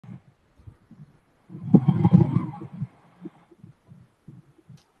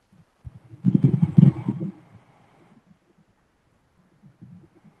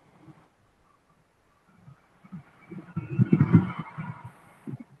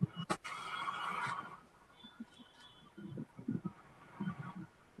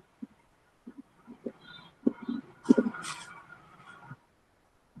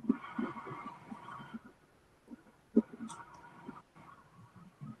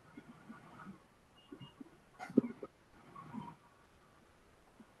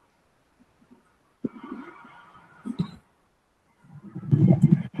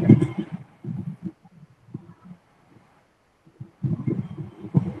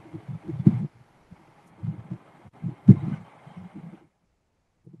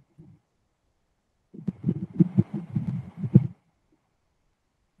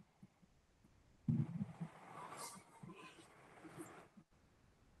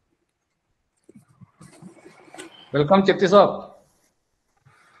Welcome, Chetti Saab.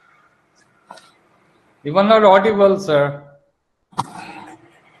 You are not audible, sir.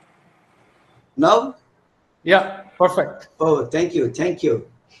 Now? Yeah, perfect. Oh, thank you. Thank you.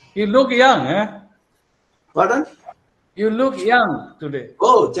 You look young, eh? Pardon? You look young today.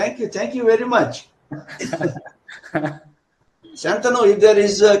 Oh, thank you. Thank you very much. Shantanu, if there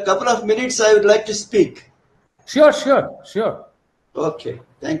is a couple of minutes, I would like to speak. Sure, sure, sure. Okay,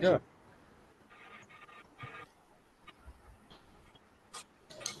 thank Sure.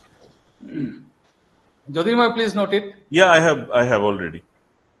 Jyotirmoy, please note it. Yeah, I have already.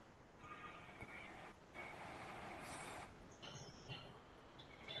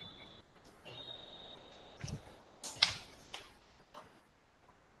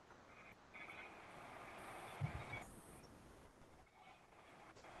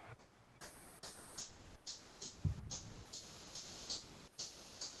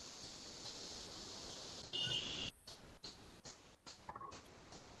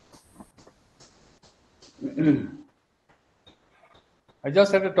 I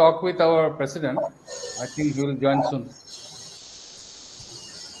just had a talk with our president. I think he will join soon.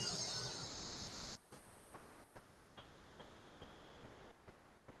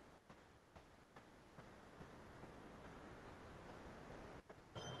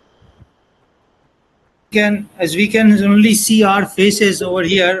 As we can only see our faces over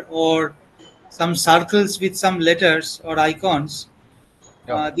here or some circles with some letters or icons,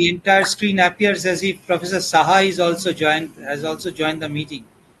 the entire screen appears as if Professor Saha has also joined the meeting.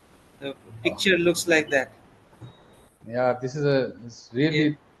 The picture looks like that. Yeah, this is it's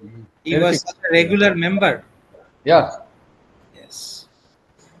really He was such a regular member. Yeah. Yes.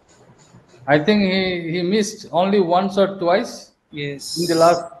 I think he missed only once or twice Yes. in the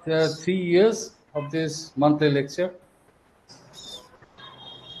last 3 years of this monthly lecture.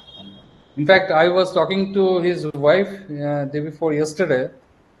 In fact, I was talking to his wife day before yesterday.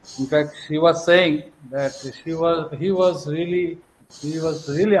 In fact, she was saying that he was really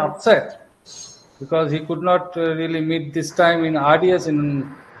upset because he could not really meet this time in RDS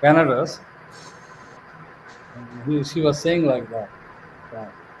in Banaras. She was saying like that. Yeah.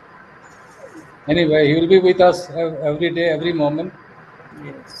 Anyway, he will be with us every day, every moment.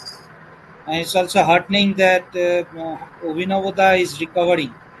 Yes. And it's also heartening that Vinavoda is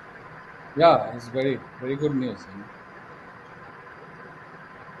recovering. Yeah, it's very, very good news.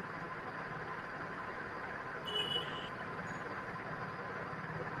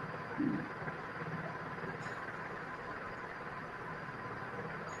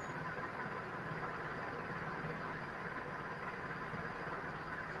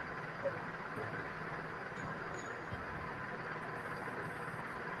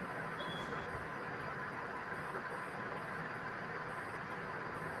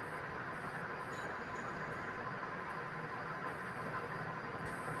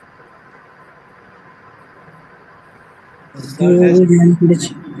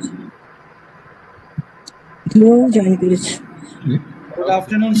 Hello, John Village. Good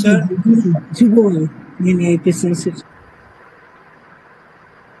afternoon, sir.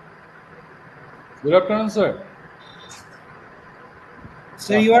 Good afternoon, sir.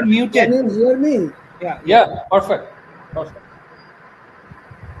 So you are muted. Can you hear me? Yeah, perfect. Perfect.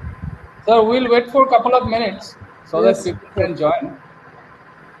 So we'll wait for a couple of minutes so that people can join.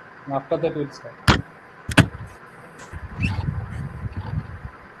 And after that, we'll start.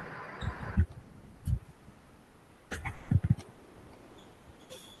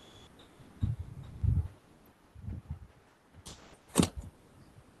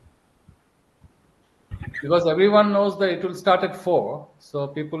 Because everyone knows that it will start at 4, so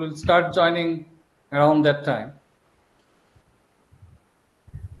people will start joining around that time.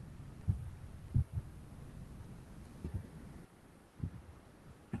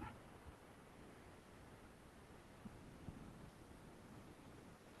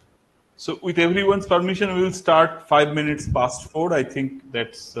 So with everyone's permission, we will start 5 minutes past 4. I think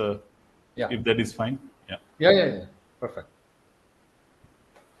that's if that is fine. Yeah. Perfect.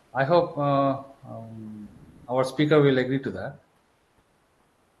 I hope our speaker will agree to that.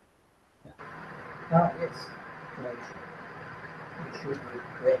 Yes. We should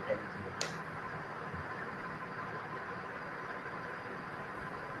wait.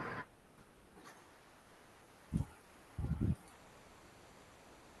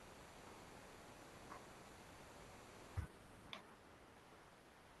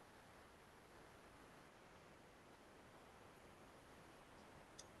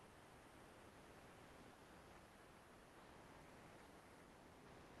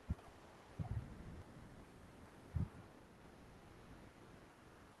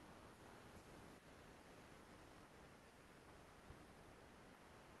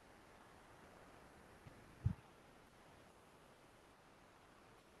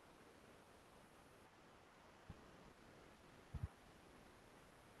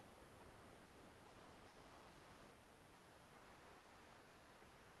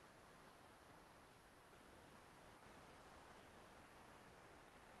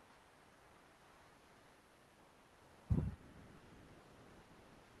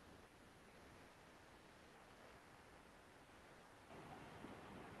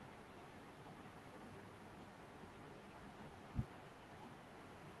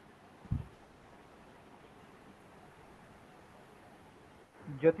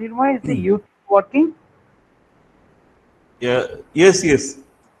 Jyotirmoy, is the YouTube working? Yeah. Yes.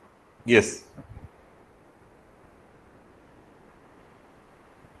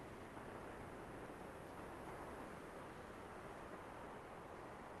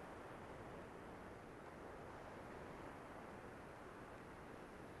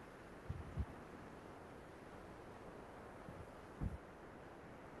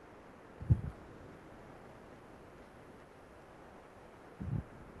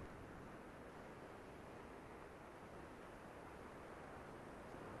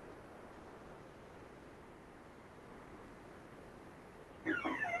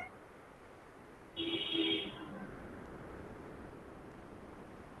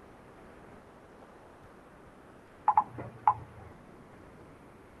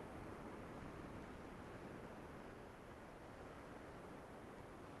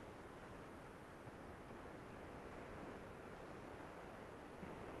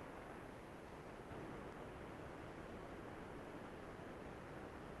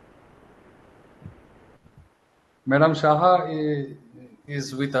 Madam Saha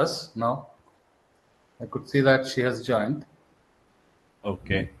is with us now. I could see that she has joined.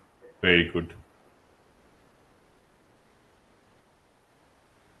 Okay. Very good.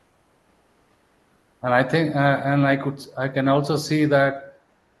 And I think, and I can also see that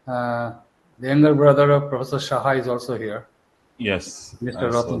the younger brother of Professor Saha is also here. Yes.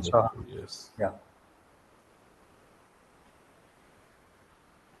 Mr. Ratan Saha. Yes. Yeah.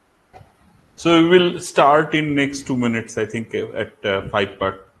 So we will start in next 2 minutes, I think, at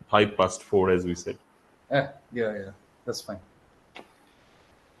 4:05, as we said. Yeah, that's fine.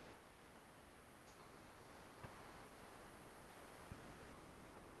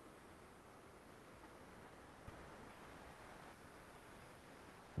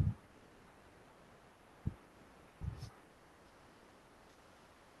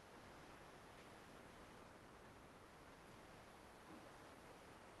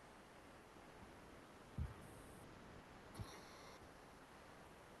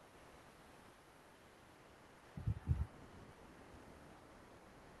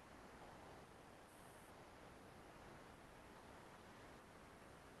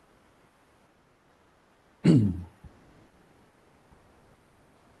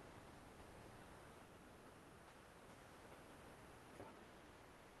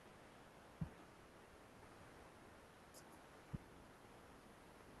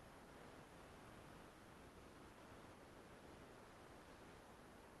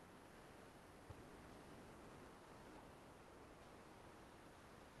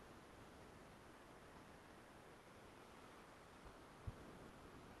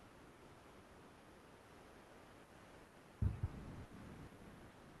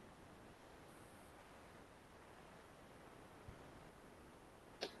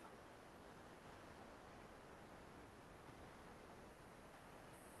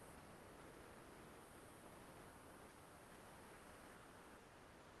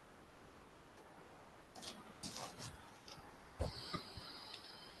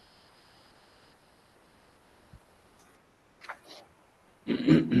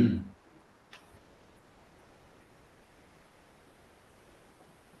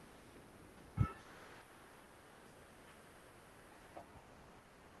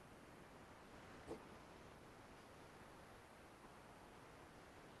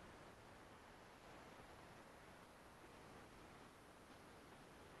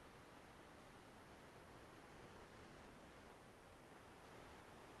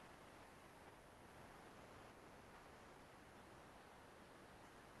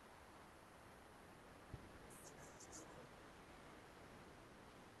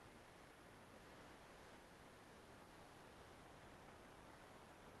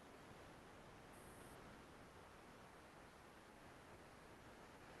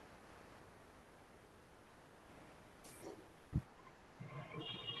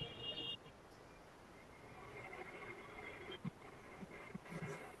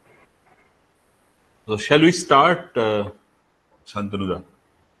 So shall we start, Shantanu?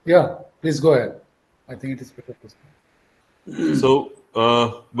 Yeah, please go ahead. I think it is better to start. So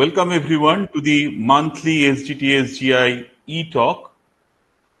welcome everyone to the monthly SGTSGI e-talk.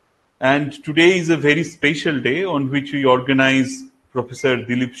 And today is a very special day on which we organize Professor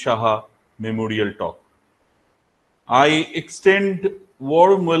Dilip Saha Memorial Talk. I extend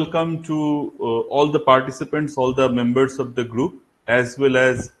warm welcome to all the participants, all the members of the group, as well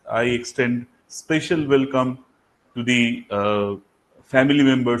as I extend special welcome to the family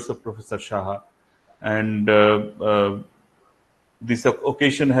members of Professor Saha. And this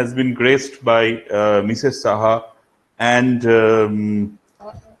occasion has been graced by Mrs. Saha and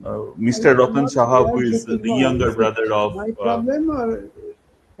Mr. Ratan Saha, who is the Jyotirmoy. younger Is it brother of my problem, or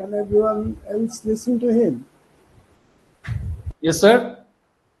can everyone else listen to him? Yes, sir.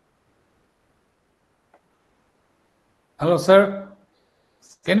 Hello, sir.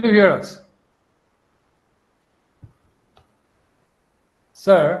 Can you hear us?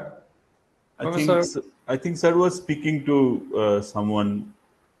 Sir? Professor? I think sir was speaking to someone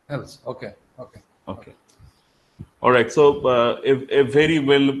else. Okay. Okay. All right. So a very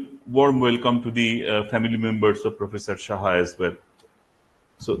warm welcome to the family members of Professor Saha as well.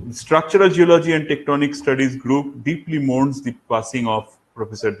 So the Structural Geology and Tectonic Studies group deeply mourns the passing of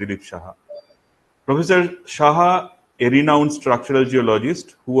Professor Dilip Saha. Professor Saha, a renowned structural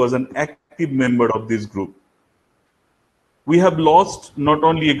geologist who was an active member of this group. We have lost not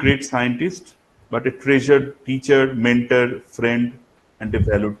only a great scientist, but a treasured teacher, mentor, friend, and a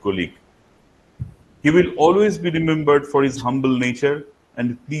valued colleague. He will always be remembered for his humble nature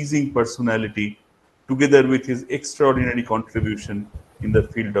and pleasing personality, together with his extraordinary contribution in the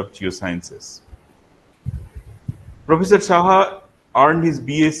field of geosciences. Professor Saha earned his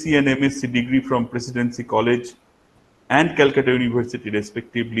BSc and MSc degree from Presidency College and Calcutta University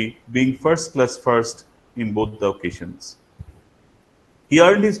respectively, being first class first in both the occasions. He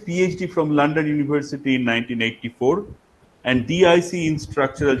earned his PhD from London University in 1984 and DIC in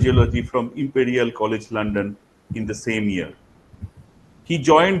Structural Geology from Imperial College London in the same year. He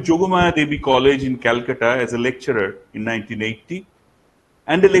joined Jogomaya Devi College in Calcutta as a lecturer in 1980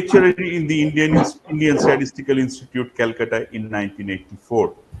 and a lecturer in the Indian Statistical Institute, Calcutta in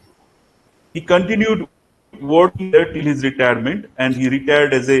 1984. He continued working there till his retirement, and he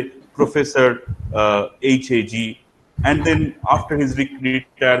retired as a professor HAG, and then after his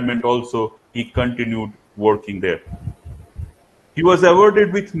retirement also he continued working there. He was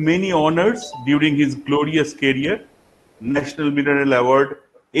awarded with many honors during his glorious career: National Mineral Award,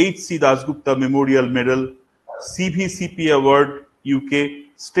 H.C. Dasgupta Memorial Medal, CVCP Award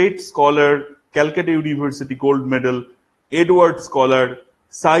UK, State Scholar, Calcutta University Gold Medal, Edward Scholar,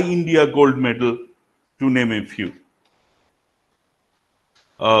 Sai India Gold Medal, to name a few.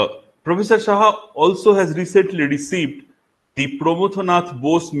 Professor Saha also has recently received the Promothonath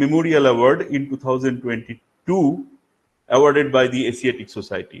Bose Memorial Award in 2022, awarded by the Asiatic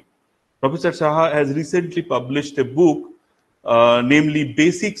Society. Professor Saha has recently published a book, namely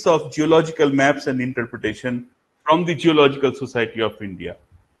Basics of Geological Maps and Interpretation from the Geological Society of India.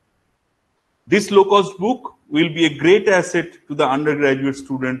 This low-cost book will be a great asset to the undergraduate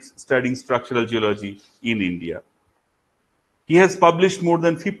students studying structural geology in India. He has published more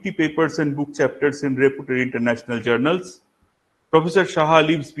than 50 papers and book chapters in reputed international journals. Professor Saha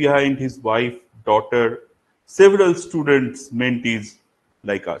leaves behind his wife, daughter, several students, mentees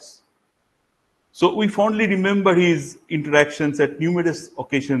like us. So we fondly remember his interactions at numerous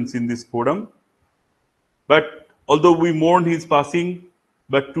occasions in this forum. But although we mourn his passing,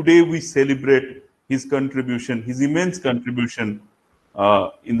 but today we celebrate his contribution, his immense contribution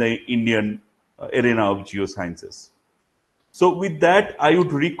in the Indian arena of geosciences. So with that, I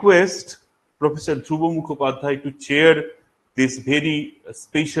would request Professor Dhruva Mukhopadhyay to chair this very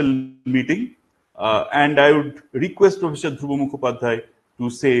special meeting. And I would request Professor Dhruva Mukhopadhyay to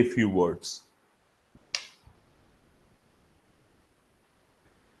say a few words.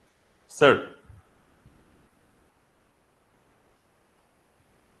 Sir.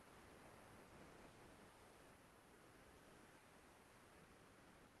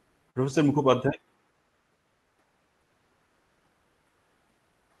 Professor Mukhopadhyay.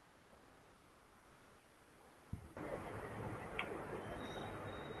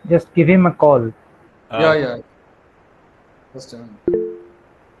 Just give him a call. Yeah. Just a minute.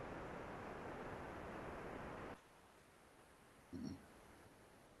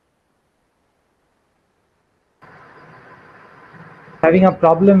 Having a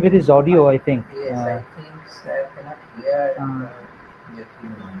problem with his audio, I think. Yes, I think sir cannot hear your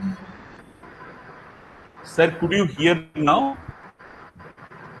tune. Sir, could you hear now?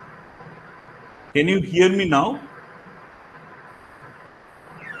 Can you hear me now?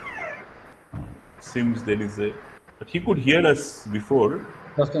 Seems there is a... But he could hear us before.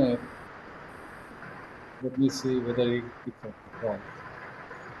 Just a minute. Let me see whether he picks up the call.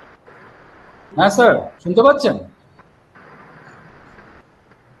 হ্যাঁ sir শুনতে পাচ্ছেন?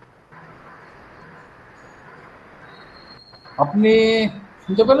 আপনি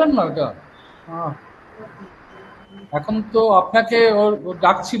শুনতে পেলেন না ওটা? এখন তো আপনাকে ওর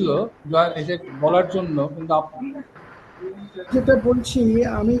ডাকছিল এসে বলার জন্য, কিন্তু যেটা বলছি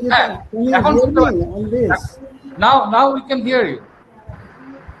আমি এখন now we can hear you.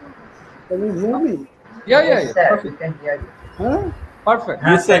 Can you hear me? Yeah. Yes, sir, we can hear you. Huh? Perfect.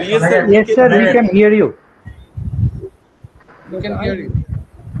 Yes, sir. Yes, sir. Yes, sir, we can hear you. We can hear you.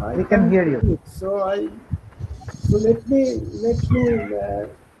 We can hear you. So let me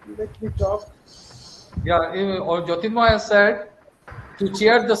talk. Yeah, or Jyotirmoy has said to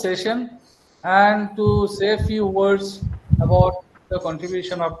chair the session and to say a few words about the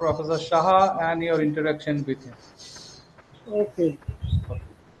contribution of Professor Saha and your interaction with him. Okay.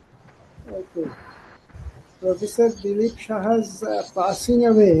 Professor Dilip Saha's passing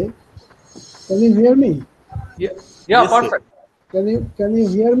away. Can you hear me? Yeah, Yes, sir. perfect. Can you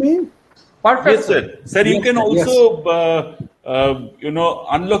hear me? Perfect, Yes, sir. Sir, you Yes, can sir. also,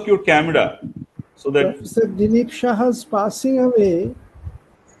 unlock your camera so that. Professor Dilip Saha's passing away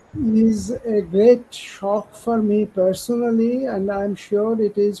is a great shock for me personally, and I'm sure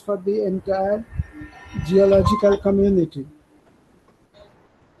it is for the entire geological community.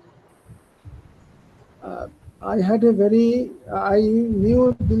 I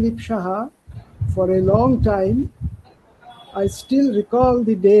knew Dilip Saha for a long time. I still recall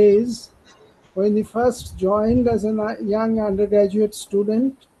the days when he first joined as a young undergraduate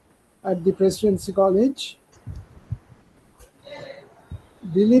student at the Presidency College.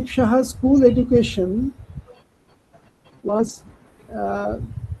 Dilip Saha's school education was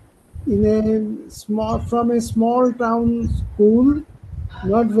from a small town school,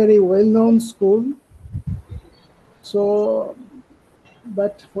 not very well-known school. So,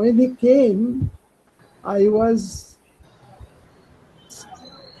 but when he came, I was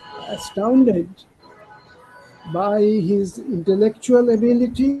astounded by his intellectual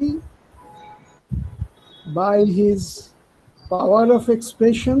ability, by his power of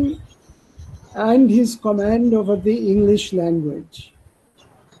expression, and his command over the English language.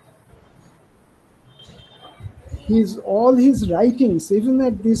 All his writings, even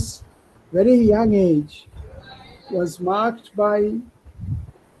at this very young age, was marked by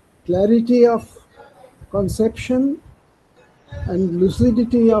clarity of conception and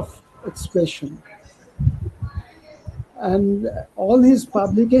lucidity of expression. And all his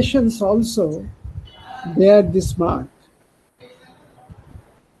publications also bear this mark.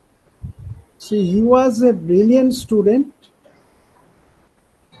 See, he was a brilliant student.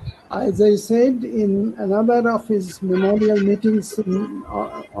 As I said in another of his memorial meetings in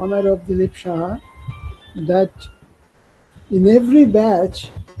honor of Dilip Saha, that in every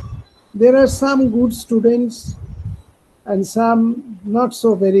batch, there are some good students and some not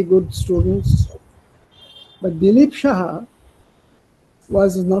so very good students. But Dilip Saha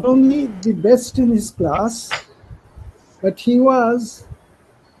was not only the best in his class, but he was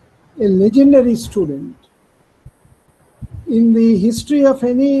a legendary student. In the history of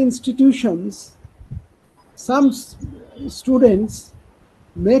any institutions, some students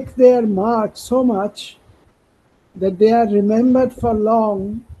make their mark so much that they are remembered for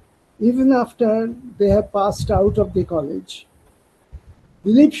long, even after they have passed out of the college.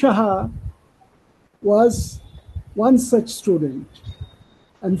 Dilip Saha was one such student,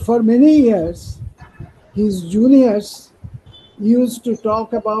 and for many years, his juniors used to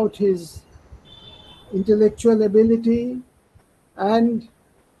talk about his intellectual ability and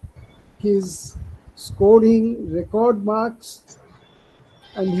his scoring record marks,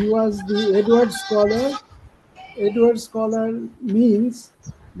 and he was the Edward Scholar. Edward Scholar means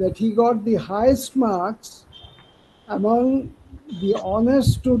that he got the highest marks among the honor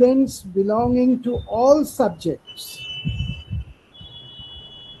students belonging to all subjects,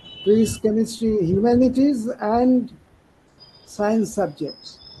 physics, chemistry, humanities, and science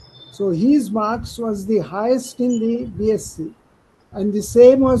subjects. So his marks was the highest in the BSc, and the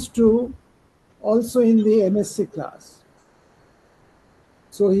same was true also in the MSc class.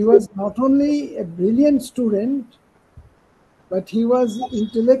 So he was not only a brilliant student, but he was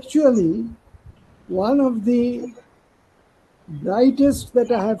intellectually one of the brightest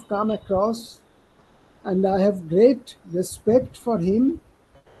that I have come across, and I have great respect for him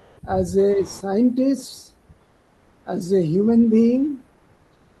as a scientist, as a human being.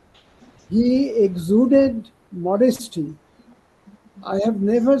 He exuded modesty. I have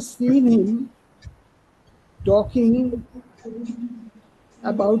never seen him talking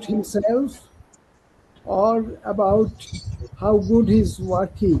about himself or about how good his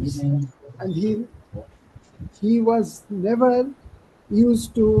work is. And he was never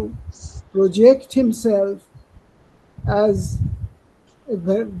used to project himself as a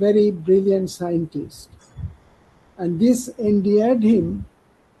very brilliant scientist. And this endeared him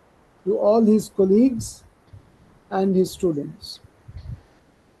to all his colleagues and his students.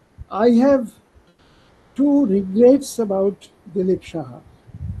 I have two regrets about Dilip Saha.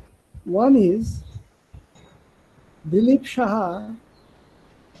 One is Dilip Saha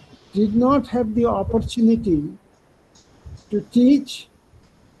did not have the opportunity to teach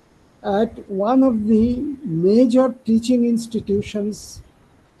at one of the major teaching institutions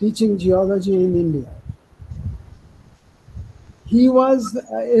teaching geology in India. He was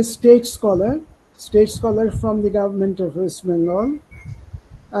a state scholar from the government of West Bengal.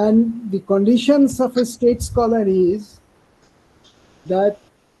 And the conditions of a state scholar is that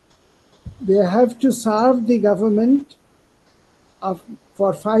they have to serve the government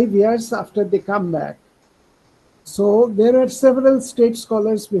for 5 years after they come back. So there are several state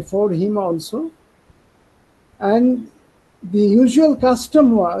scholars before him also. And the usual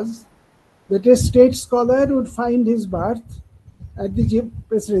custom was that a state scholar would find his berth at the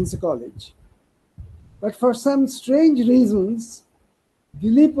Presidency College. But for some strange reasons,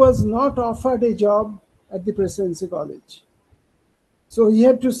 Dilip was not offered a job at the Presidency College. So he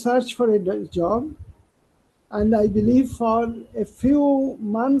had to search for a job. And I believe for a few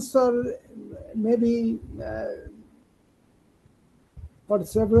months or maybe for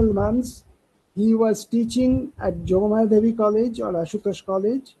several months, he was teaching at Jogmaya Devi College or Ashutosh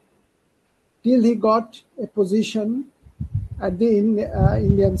College till he got a position at the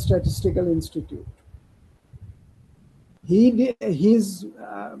Indian Statistical Institute. His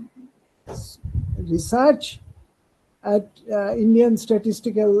research at Indian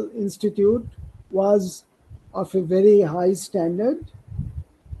Statistical Institute was of a very high standard,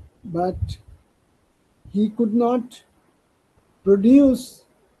 but he could not produce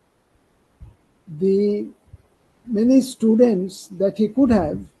the many students that he could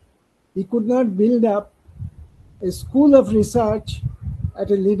have. He could not build up a school of research at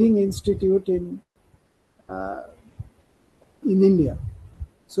a leading institute in India.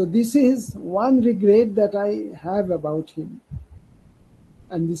 So this is one regret that I have about him.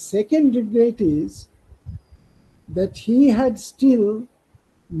 And the second regret is that he had still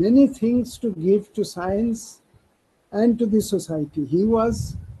many things to give to science and to the society. He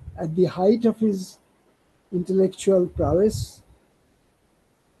was at the height of his intellectual prowess.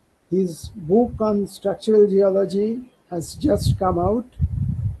 His book on structural geology has just come out,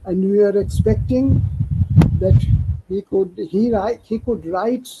 and we are expecting that he could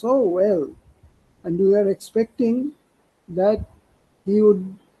write so well, and we are expecting that he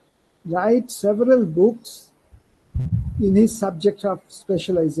would write several books in his subject of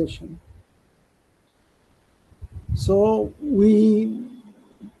specialization. So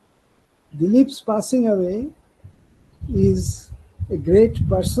Dilip's passing away is a great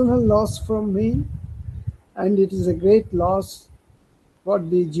personal loss from me, and it is a great loss for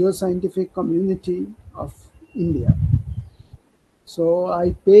the geoscientific community of India. So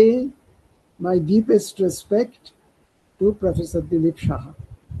I pay my deepest respect to Professor Dilip Saha.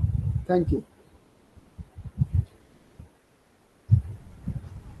 Thank you.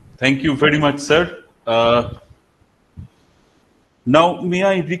 Thank you very much, sir. Now, may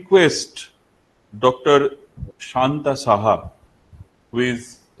I request Dr. Shanta Saha, who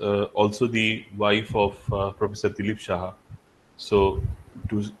is also the wife of Professor Dilip Saha, so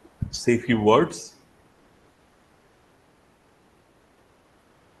to say a few words.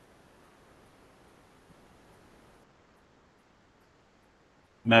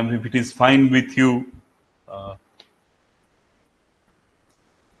 Ma'am, if it is fine with you.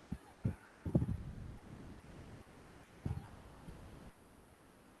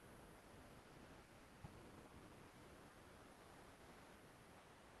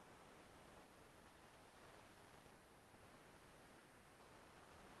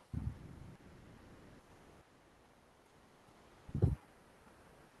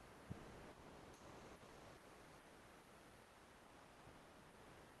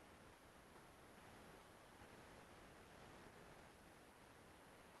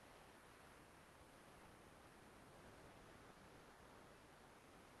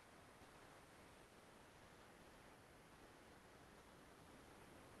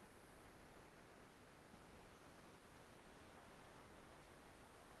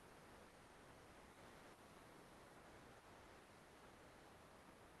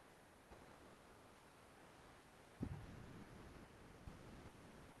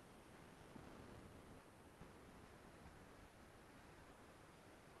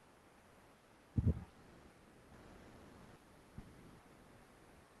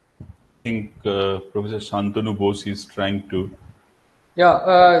 I think Professor Shantanu Bose is trying to. Yeah,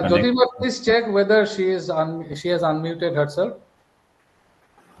 Jyotima, please check whether she has unmuted herself.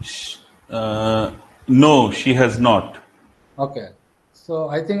 No, she has not. Okay, so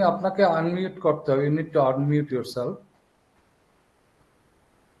I think আপনাকে unmute করতে হবে. You need to unmute yourself.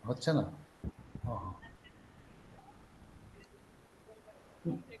 হচ্ছে না?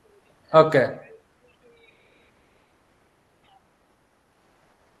 Okay.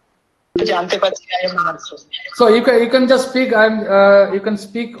 So you can just speak. You can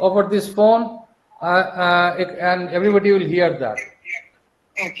speak over this phone, and everybody will hear that.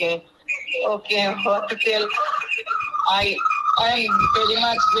 Okay. What to tell? I am very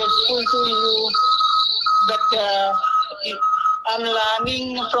much grateful to you that I'm learning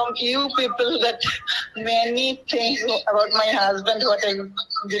from you people that many things about my husband what I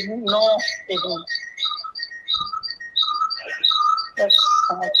didn't know even. That's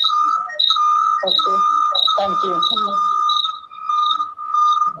okay. Thank you.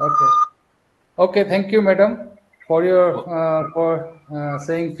 Okay. Thank you, madam, for your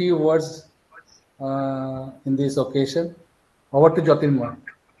saying few words in this occasion. Over to Jyotirmoy.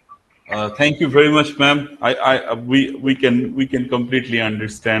 Thank you very much, ma'am. We can completely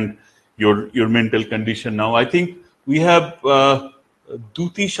understand your mental condition now. I think we have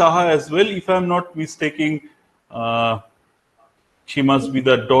Duti Saha as well, if I'm not mistaken. She must be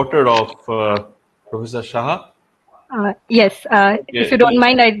the daughter of Professor Saha. Yes, if you don't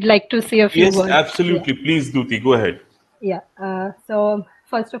mind, I'd like to say a few Yes, words. absolutely. Yeah. Please, Duti, go ahead. Yeah. So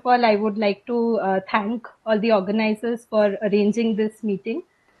first of all, I would like to thank all the organizers for arranging this meeting.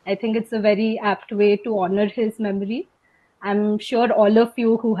 I think it's a very apt way to honor his memory. I'm sure all of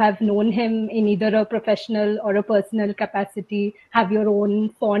you who have known him in either a professional or a personal capacity have your own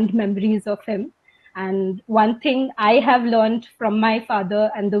fond memories of him. And one thing I have learned from my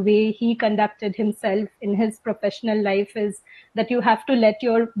father and the way he conducted himself in his professional life is that you have to let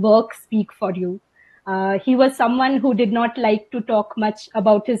your work speak for you. He was someone who did not like to talk much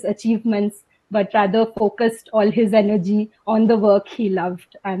about his achievements, but rather focused all his energy on the work he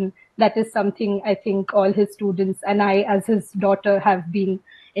loved. And that is something I think all his students and I, as his daughter, have been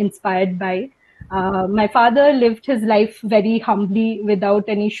inspired by. My father lived his life very humbly without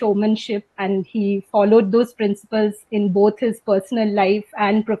any showmanship, and he followed those principles in both his personal life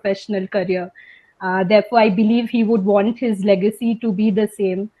and professional career. Therefore, I believe he would want his legacy to be the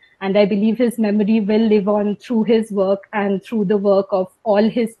same. And I believe his memory will live on through his work and through the work of all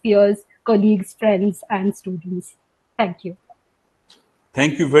his peers, colleagues, friends, and students. Thank you.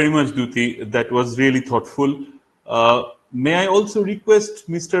 Thank you very much, Duti. That was really thoughtful. May I also request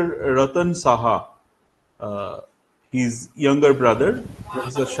Mr. Ratan Saha, his younger brother,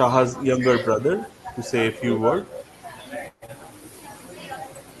 Professor Saha's younger brother, to say a few words.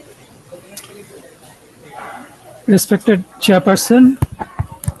 Respected Chairperson,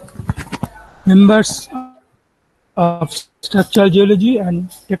 members of Structural Geology and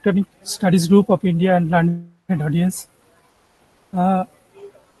Tectonic Studies Group of India and learned audience. I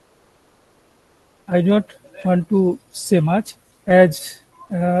don't want to say much as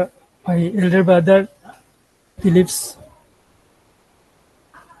my elder brother Dilip's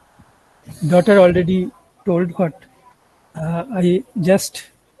daughter already told what. I just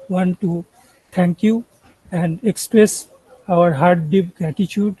want to thank you and express our heart-deep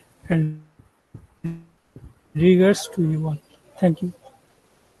gratitude and regards to you all. Thank you.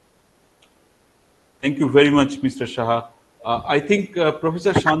 Thank you very much, Mr. Saha. I think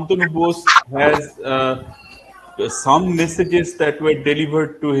Professor Shantanu Bose has some messages that were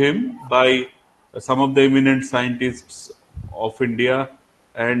delivered to him by some of the eminent scientists of India.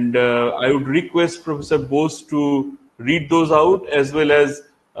 And I would request Professor Bose to read those out as well as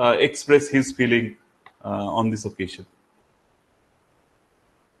express his feeling on this occasion.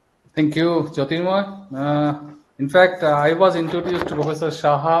 Thank you, Jyotirmoy. In fact, I was introduced to Professor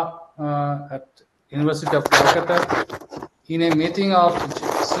Saha at University of Calcutta in a meeting of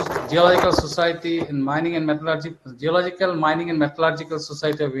Geological Society in Mining and Metallurgical Geological Mining and Metallurgical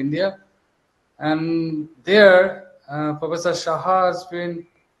Society of India, and there Professor Saha has been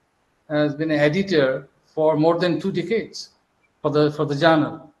an editor for more than 2 decades for the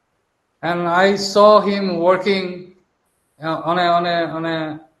journal, and I saw him working on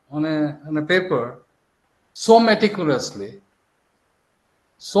a paper so meticulously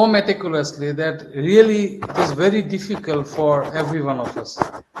that really it is very difficult for every one of us.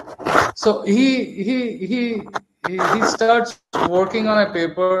 So he starts working on a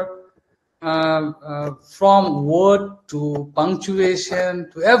paper from word to punctuation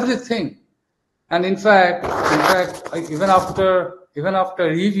to everything, and in fact even after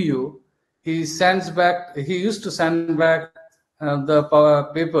review, he used to send back the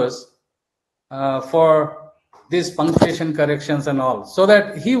papers for these punctuation corrections and all, so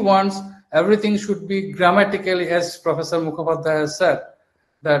that he wants everything should be grammatically, as Professor Mukhopadhyay has said,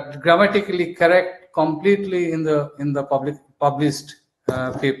 that grammatically correct completely in the published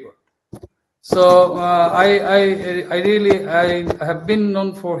paper. So I have been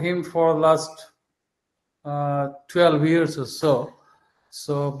known for him for last 12 years or so.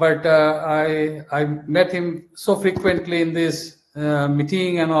 So, but I met him so frequently in this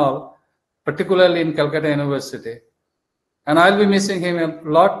meeting and all, particularly in Calcutta University. And I'll be missing him a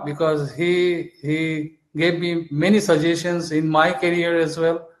lot because he gave me many suggestions in my career as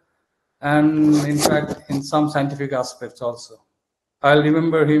well, and in fact in some scientific aspects also. I'll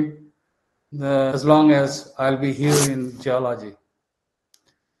remember him as long as I'll be here in geology.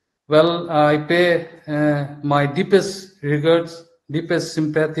 Well, I pay my deepest regards, deepest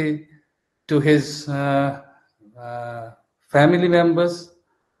sympathy to his family members,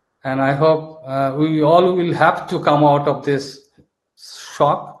 and I hope we all will have to come out of this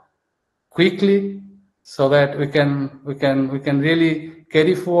shock quickly, so that we can really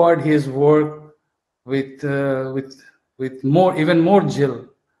carry forward his work with more, even more zeal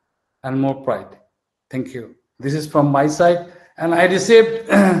and more pride. Thank you. This is from my side, and I received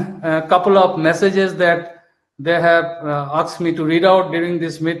a couple of messages that they have asked me to read out during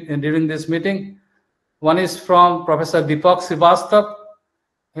this meeting. One is from Professor Deepak Srivastav.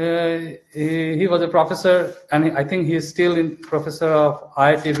 He was a professor, and I think he is still in professor of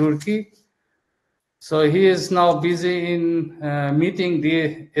IIT Roorkee. So he is now busy in meeting,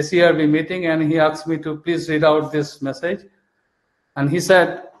 the SERB meeting, and he asked me to please read out this message. And he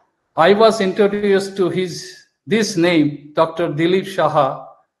said, I was introduced to this name, Dr. Dilip Saha,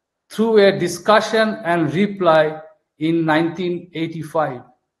 through a discussion and reply in 1985.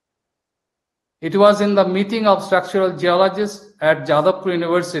 It was in the meeting of structural geologists at Jadavpur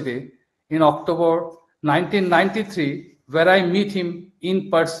University in October 1993 where I meet him in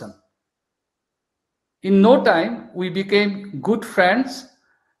person. In no time, we became good friends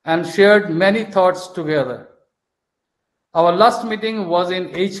and shared many thoughts together. Our last meeting was in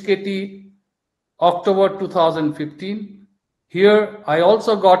HKT, October 2015. Here, I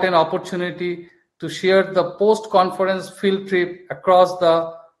also got an opportunity to share the post-conference field trip across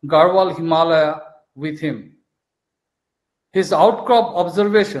the Garhwal Himalaya with him. His outcrop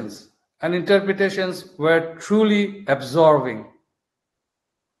observations and interpretations were truly absorbing.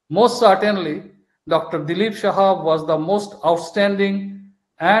 Most certainly, Dr. Dilip Saha was the most outstanding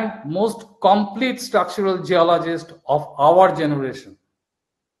and most complete structural geologist of our generation.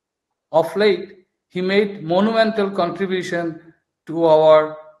 Of late, he made monumental contribution to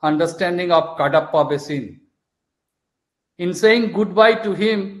our understanding of Kadapa Basin. In saying goodbye to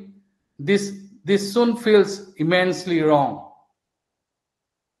him, this soon feels immensely wrong.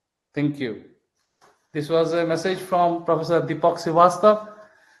 Thank you. This was a message from Professor Deepak Srivastav.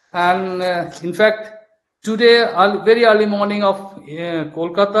 And in fact, today, very early morning of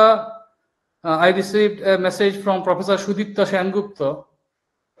Kolkata, I received a message from Professor Sudipta Sengupta.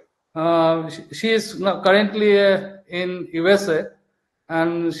 She is currently in USA,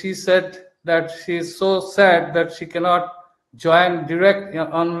 and she said that she is so sad that she cannot join direct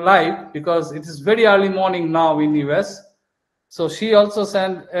on live because it is very early morning now in US. So she also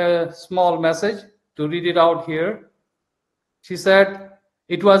sent a small message to read it out here. She said,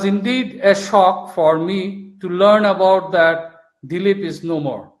 it was indeed a shock for me to learn about that Dilip is no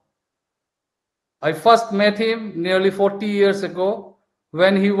more. I first met him nearly 40 years ago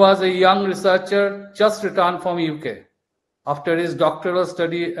when he was a young researcher just returned from UK after his doctoral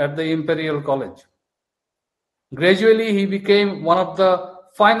study at the Imperial College. Gradually, he became one of the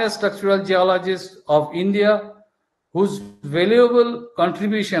finest structural geologists of India, whose valuable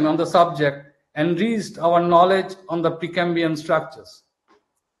contribution on the subject enriched our knowledge on the Precambrian structures.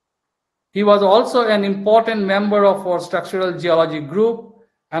 He was also an important member of our structural geology group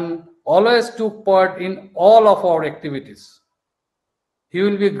and always took part in all of our activities. He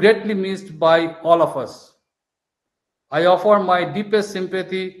will be greatly missed by all of us. I offer my deepest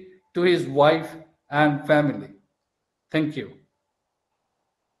sympathy to his wife and family. Thank you.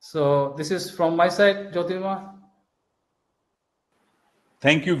 So this is from my side, Jyotirma.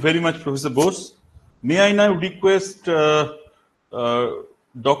 Thank you very much, Professor Bose. May I now request Dr.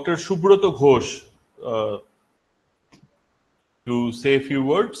 Subroto Ghosh to say a few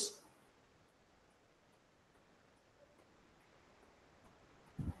words?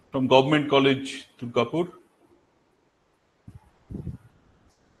 From Government College, Durgapur.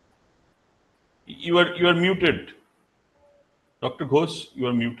 You are muted. Dr. Ghosh, you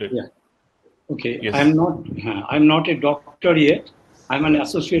are muted. Yeah. Okay. Yes. I'm not a doctor yet. I'm an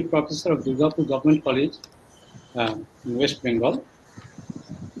associate professor of Durgapur Government College in West Bengal.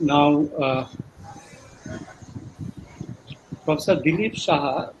 Now, Professor Dilip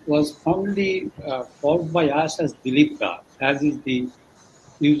Saha was formerly called by us as Dilip Da, as is the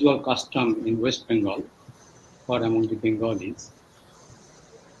usual custom in West Bengal or among the Bengalis.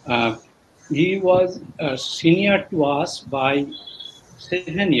 He was senior to us by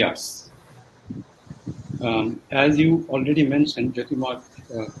 7 years. As you already mentioned, Jyotima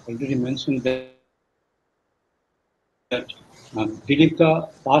already mentioned that Dilip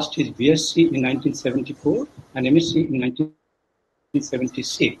passed his BSc in 1974 and MSc in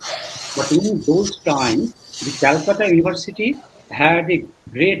 1976. But in those times, the Calcutta University had a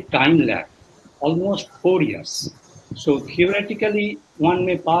great time lag, almost 4 years. So theoretically, one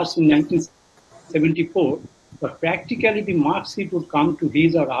may pass in 1974, but practically the mark sheet would come to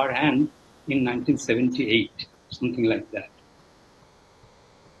his or her hand in 1978, something like that.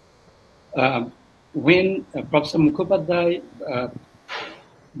 When Professor Mukhopadhyay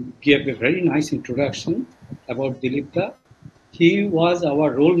gave a very nice introduction about Dilip, he was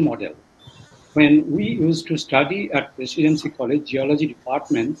our role model. When we used to study at Presidency College Geology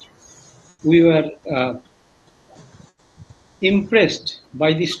Department, we were impressed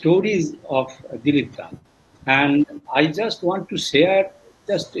by the stories of Dilip. And I just want to share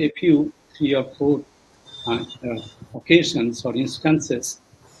just a few, 3 or 4 occasions or instances.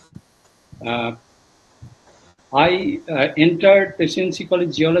 I entered Presidency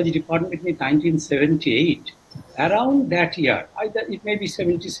College Geology Department in 1978. Around that year, either it may be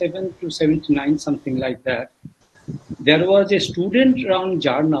 77 to 79, something like that, there was a student-run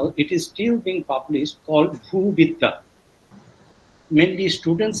journal. It is still being published called Bhu-Vidya. Mainly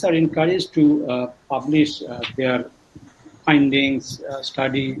students are encouraged to publish their findings,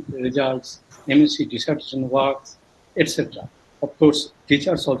 study results, MSc dissertation works, etc. Of course,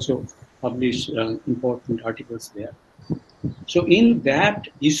 teachers also publish important articles there. So in that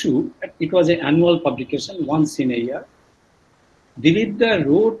issue, it was an annual publication, once in a year. Dilip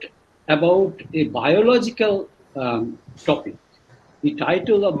wrote about a biological topic. The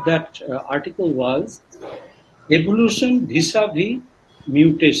title of that article was Evolution vis-a-vis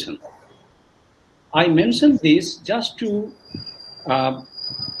Mutation. I mentioned this just to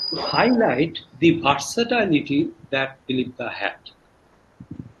highlight the versatility that Dilip had.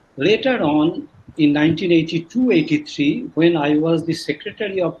 Later on, in 1982-83, when I was the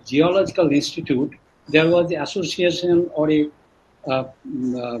secretary of Geological Institute, there was the association or a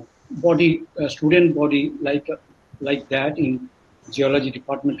body, a student body like that in Geology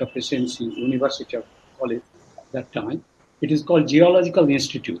Department of Presidency University of College at that time. It is called Geological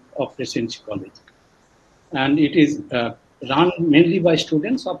Institute of Presidency College. And it is run mainly by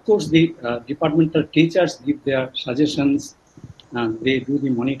students. Of course, the departmental teachers give their suggestions, and they do the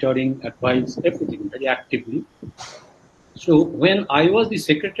monitoring, advice, everything very actively. So when I was the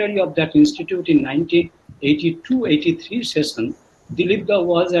secretary of that institute in 1982-83 session, Dilip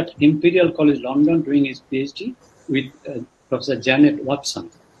was at Imperial College London doing his PhD with Professor Janet Watson.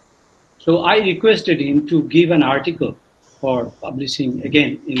 So I requested him to give an article for publishing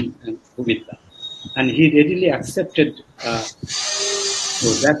again in Bhuvitya, and he readily accepted. So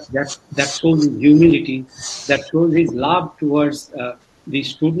that shows his humility, that shows his love towards the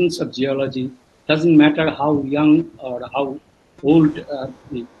students of geology. Doesn't matter how young or how old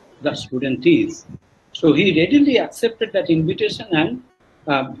the student is. So he readily accepted that invitation and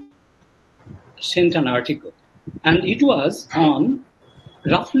sent an article. And it was on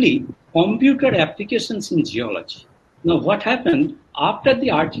roughly computer applications in geology. Now what happened, after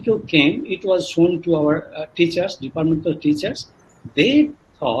the article came, it was shown to our teachers, departmental teachers. They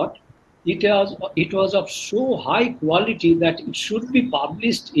thought it was of so high quality that it should be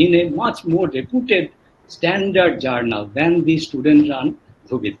published in a much more reputed standard journal than the student-run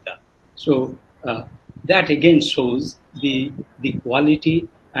Bhuvitya. So that again shows the quality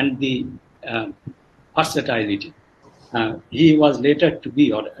and the versatility. He was later to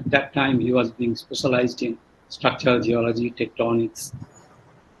be, or at that time he was being specialized in structural geology, tectonics.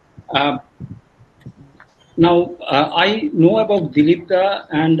 Now, I know about Dilip,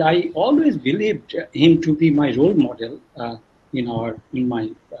 and I always believed him to be my role model in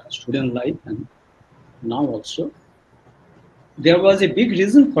my student life, and now also. There was a big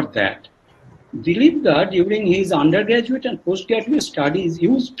reason for that. Dilip, during his undergraduate and postgraduate studies,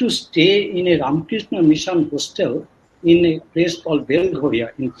 used to stay in a Ramakrishna Mission hostel in a place called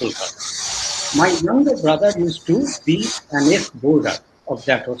Belghoria in Kolkata. My younger brother used to be an ex-boarder of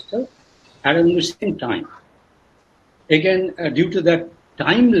that hostel around the same time. Again, due to that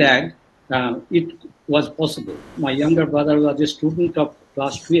time lag, it was possible. My younger brother was a student of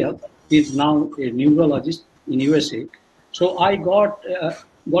class 12. He is now a neurologist in USA. So I got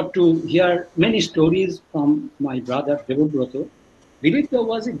to hear many stories from my brother, Dibrugarh. Dilip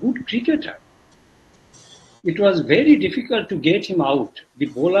was a good cricketer. it was very difficult to get him out. The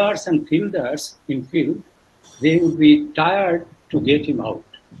bowlers and fielders in field, they would be tired to get him out.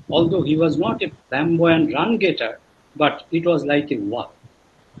 Although he was not a flamboyant run getter, but it was like a walk.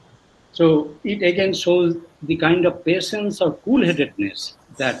 So it again shows the kind of patience or cool-headedness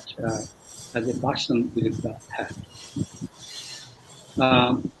that as a person Dilip had.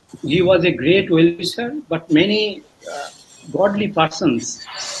 He was a great well-wisher, but many godly persons,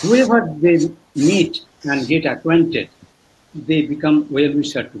 whoever they meet and get acquainted, they become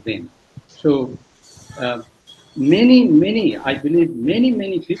well-wisher to them. So many, I believe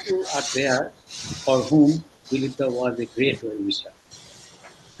many people are there for whom Dilip was a great well-wisher.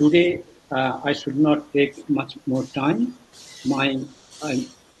 Today, I should not take much more time. My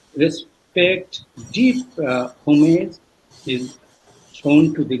respect, deep homage is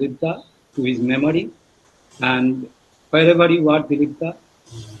shown to Dilip, to his memory, and wherever you are, Dilip,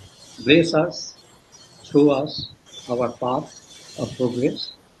 bless us, show us our path of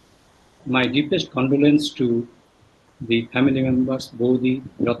progress. My deepest condolence to the family members, Bodhi,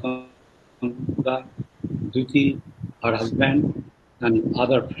 Gautam, Duti, her husband, and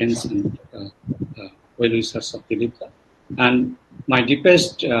other friends and well-wishers of Dilip. And my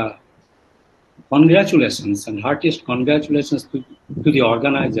deepest congratulations and heartiest congratulations to the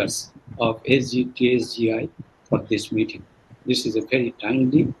organizers of SGTSGI for this meeting. This is a very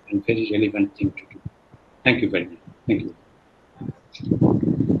timely and very relevant thing to do. Thank you very much. Thank you.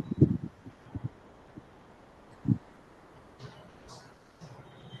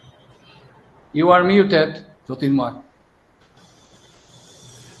 You are muted, Jyotirmoy.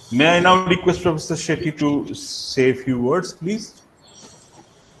 May I now request Professor Shetty to say a few words, please?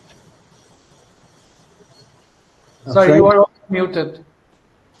 Sorry, you are also muted.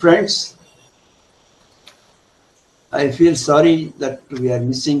 Friends, I feel sorry that we are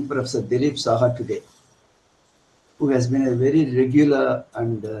missing Professor Dilip Saha today, who has been a very regular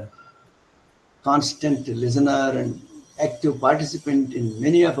and constant listener and active participant in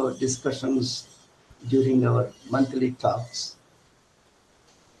many of our discussions during our monthly talks.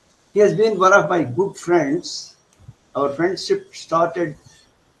 He has been one of my good friends. Our friendship started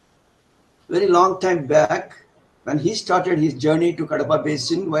very long time back when he started his journey to Kadapa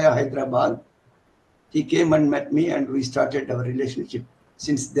Basin via Hyderabad. He came and met me and we started our relationship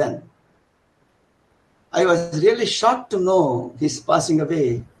since then. I was really shocked to know his passing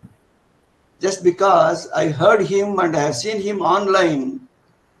away just because I heard him and I have seen him online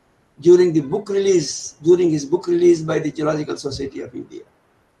during the book release, during his book release by the Geological Society of India.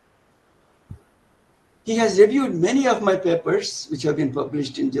 He has reviewed many of my papers which have been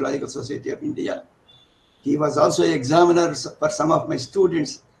published in Geological Society of India. He was also an examiner for some of my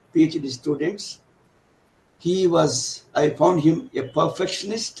students, PhD students. I found him a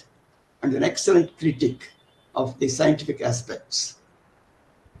perfectionist and an excellent critic of the scientific aspects.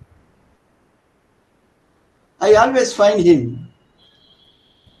 I always find him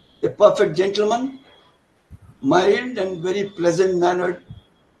a perfect gentleman, mild and very pleasant-mannered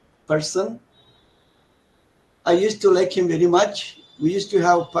person. I used to like him very much. We used to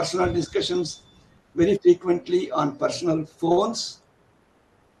have personal discussions very frequently on personal phones.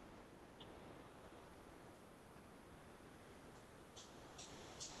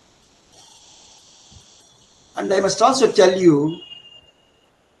 And I must also tell you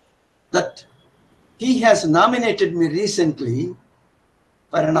that he has nominated me recently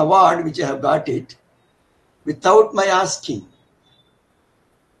for an award which I have got it without my asking.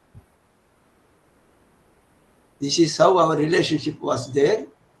 This is how our relationship was there,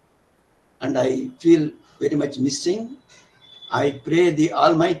 and I feel very much missing. I pray the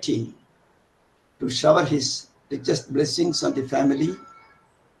Almighty to shower his richest blessings on the family,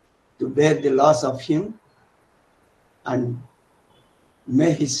 to bear the loss of him, and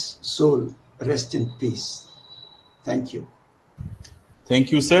may his soul rest in peace. Thank you.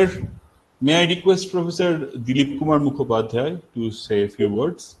 Thank you, sir. May I request Professor Dilip Kumar Mukhopadhyay to say a few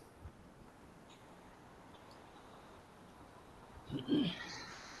words?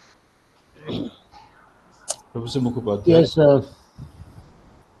 Professor Mukhopadhyay. Yes,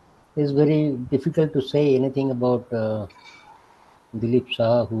 it's very difficult to say anything about Dilip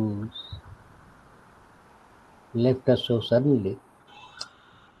Saha, who left us so suddenly.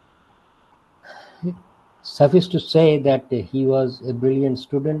 Suffice to say that he was a brilliant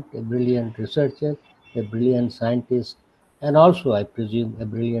student, a brilliant researcher, a brilliant scientist, and also, I presume, a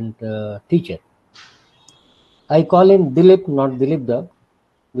brilliant teacher. I call him Dilip, not Dilipda,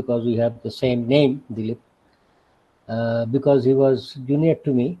 because we have the same name, Dilip, because he was junior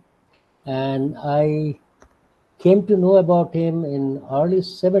to me, and I came to know about him in early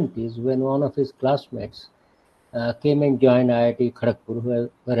 70s when one of his classmates came and joined IIT Kharagpur,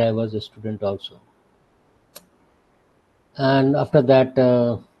 where I was a student also. And after that,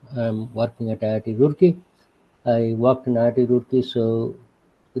 I'm working at IIT Roorkee. I worked in IIT Roorkee, so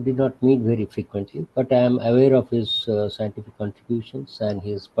we did not meet very frequently, but I am aware of his scientific contributions and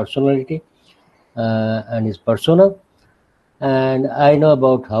his personality and his persona. And I know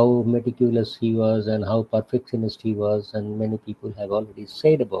about how meticulous he was and how perfectionist he was, and many people have already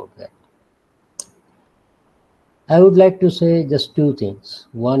said about that. I would like to say just two things.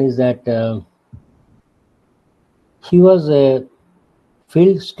 One is that he was a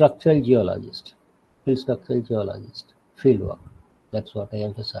field structural geologist, field work. That's what I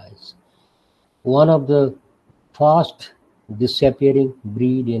emphasize. One of the fast disappearing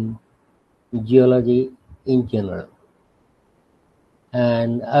breed in geology in general.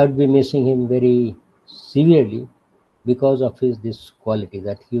 And I would be missing him very severely because of this quality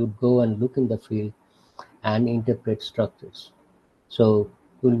that he would go and look in the field and interpret structures. So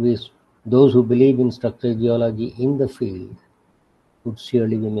those who believe in structural geology in the field would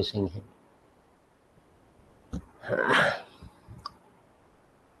surely be missing him.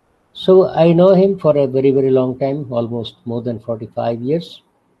 So I know him for a very, very long time, almost more than 45 years.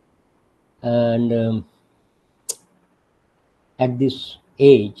 And at this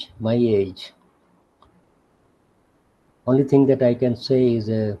age, my age, only thing that I can say is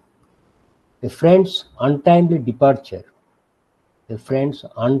a friend's untimely departure. A friend's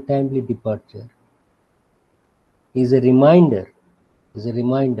untimely departure is a reminder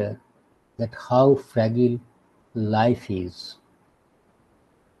that how fragile life is.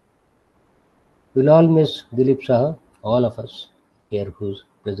 We'll all miss Dilip Saha, all of us here who's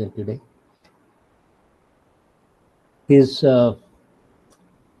present today. His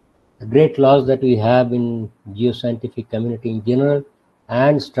great loss that we have in geoscientific community in general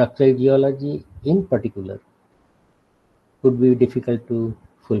and structural geology in particular would be difficult to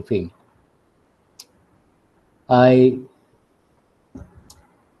fulfill. I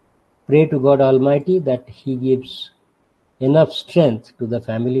pray to God Almighty that He gives enough strength to the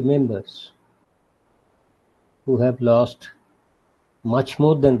family members who have lost much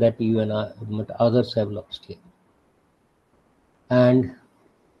more than that you and others have lost here. And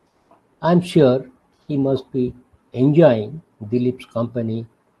I'm sure he must be enjoying Dilip's company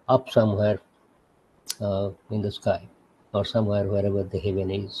up somewhere in the sky or somewhere wherever the heaven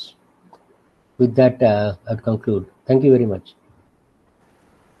is. With that, I'd conclude. Thank you very much.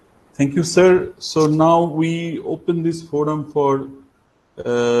 Thank you, sir. So now we open this forum for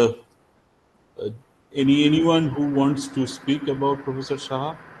anyone who wants to speak about Professor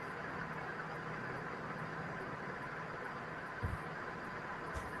Saha.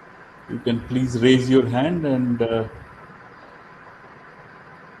 You can please raise your hand and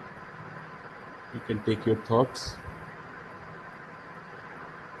you can take your thoughts.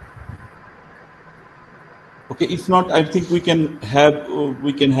 Okay, if not, I think we can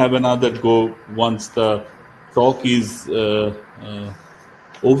have another go once the talk is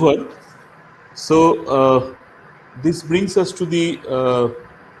over. So this brings us to the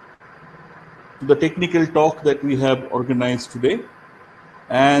technical talk that we have organized today.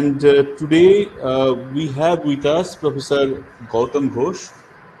 And today we have with us Professor Gautam Ghosh,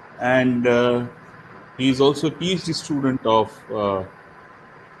 and he is also a PhD student of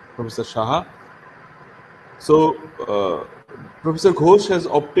Professor Saha. So Professor Ghosh has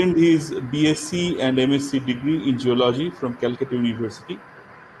obtained his BSc and MSc degree in geology from Calcutta University.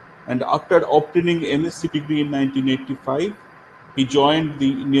 And after obtaining MSc degree in 1985, he joined the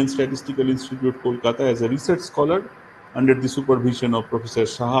Indian Statistical Institute, Kolkata, as a research scholar under the supervision of Professor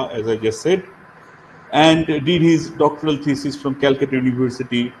Saha, as I just said, and did his doctoral thesis from Calcutta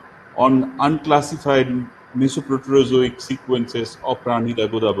University on unclassified Mesoproterozoic sequences of Pranhita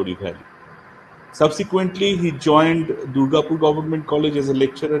Godavari Valley. Subsequently, he joined Durgapur Government College as a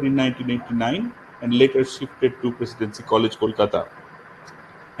lecturer in 1989 and later shifted to Presidency College, Kolkata.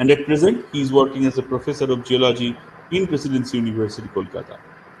 And at present, he is working as a professor of geology in Presidency University, Kolkata.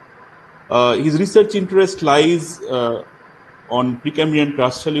 His research interest lies on Precambrian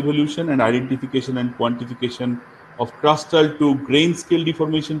crustal evolution and identification and quantification of crustal to grain scale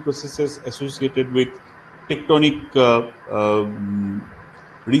deformation processes associated with tectonic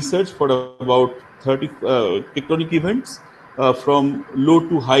research for about 30 tectonic events from low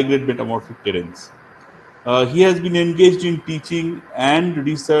to high grade metamorphic terrains. He has been engaged in teaching and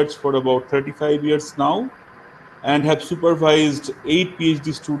research for about 35 years now, and have supervised 8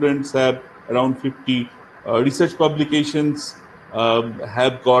 PhD students, have around 50 research publications,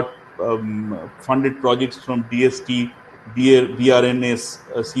 have got funded projects from DST, BRNS,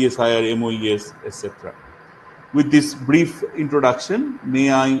 CSIR, MOES, etc. With this brief introduction,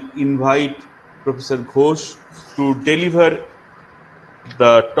 may I invite Professor Ghosh to deliver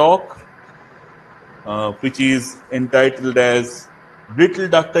the talk, which is entitled as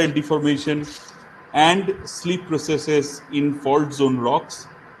Brittle-ductile deformation and sleep processes in fault zone rocks,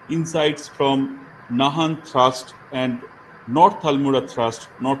 insights from Nahan thrust and North Almora thrust,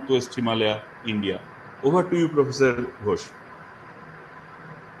 Northwest Himalaya, India. Over to you, Professor Ghosh.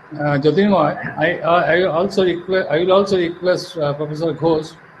 Jatin, I will also request Professor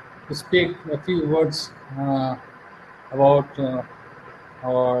Ghosh to speak a few words about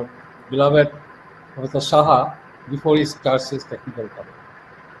our beloved Professor Saha before he starts his technical talk.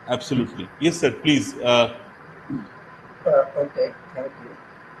 Absolutely. Yes, sir. Please. Okay, thank you.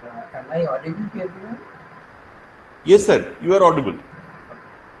 Am I audible to everyone? Yes, sir. You are audible.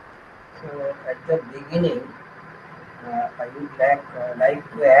 So, at the beginning, I would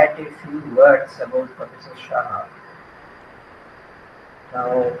like to add a few words about Professor Saha.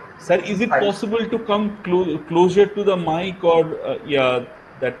 Now, sir, is it possible to come closer to the mic, or yeah,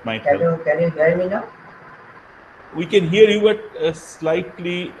 that might help. Can you hear me now? We can hear you, but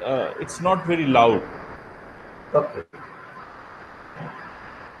slightly, it's not very loud. Okay.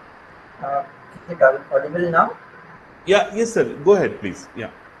 Is it audible now? Yeah, yes, sir. Go ahead, please. Yeah.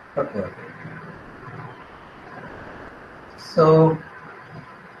 Okay. So,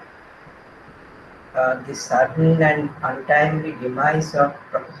 the sudden and untimely demise of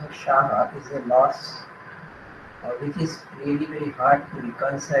Professor Saha is a loss which is really very hard to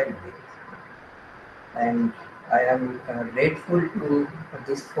reconcile with. And I am grateful to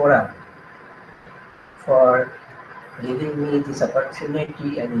this forum for giving me this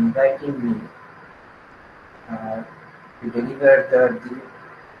opportunity and inviting me to deliver the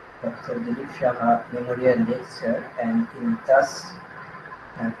Professor Dilip Saha Memorial Lecture, and in thus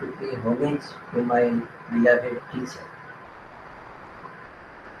to pay homage to my beloved teacher.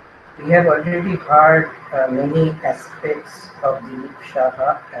 We have already heard many aspects of Dilip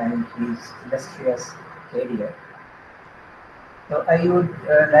Saha and his illustrious career. So I would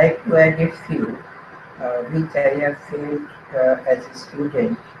like to add a few which I have felt as a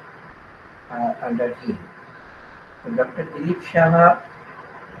student under him. So Dr. Dilip Saha,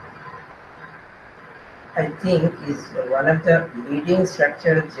 I think, is one of the leading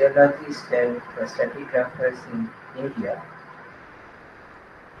structural geologists and stratigraphers in India,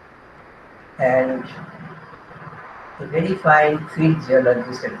 and a very fine field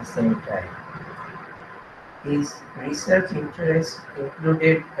geologist at the same time. His research interests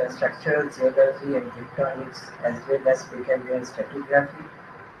included structural geology and tectonics, as well as Precambrian stratigraphy,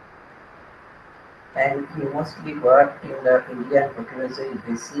 and he mostly worked in the Indian Proterozoic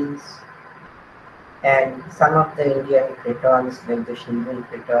basins and some of the Indian cratons like the Shilvan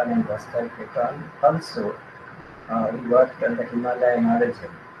craton and Vastar craton. Also, he worked on the Himalaya and origin.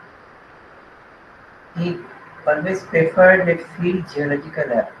 He always preferred a field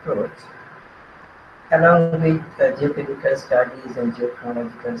geological approach along with geochemical studies and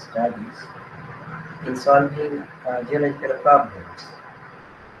geochronological studies in solving geological problems.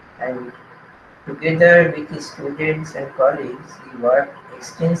 And together with his students and colleagues, he worked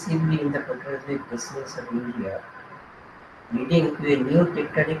extensively in the Proterozoic basins of India, leading to a new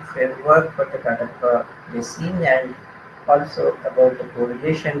tectonic framework for the Kadapa basin and also about the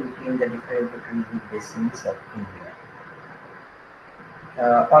correlation between the different Proterozoic basins of India.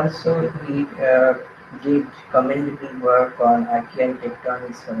 Also, he did commendable work on Archean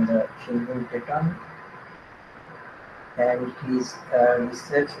tectonics from the Shilvan craton, and his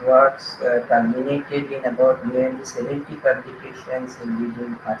research works culminated in about nearly 70 publications in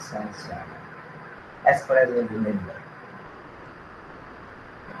leading earth science journals, as far as I remember.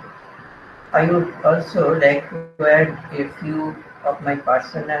 I would also like to add a few of my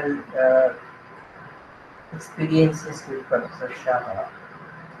personal experiences with Professor Saha.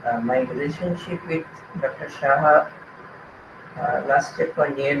 My relationship with Dr. Saha lasted for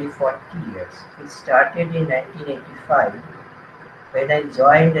nearly 40 years. It started in 1985 when I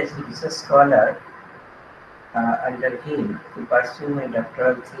joined as a research scholar under him to pursue my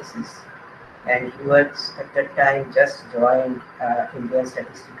doctoral thesis, and he was at that time just joined Indian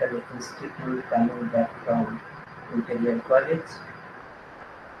Statistical Institute coming back from Imperial College.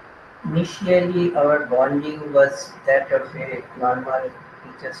 Initially, our bonding was that of a normal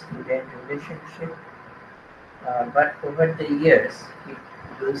teacher-student relationship, but over the years it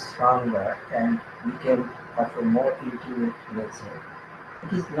grew stronger and became of a more intimate nature.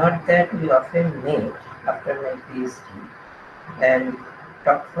 It is not that we often met after my PhD and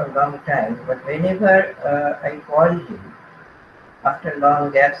talked for a long time, but whenever I called him After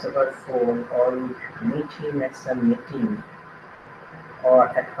long gaps over phone, or would meet him at some meeting or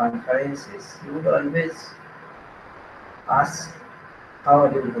at conferences, he would always ask, "How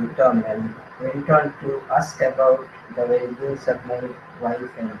are you, Gautam?" and went on to ask about the well-being of my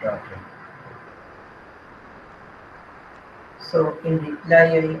wife and daughter. So in reply,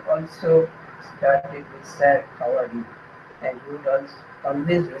 I also started with, "Sir, how are you?" And he would also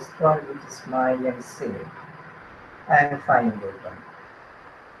always respond with a smile and say, "I am fine, Gautam."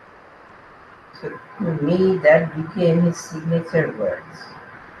 So to me, that became his signature words.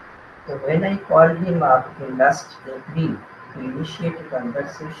 So when I called him up in last April to initiate a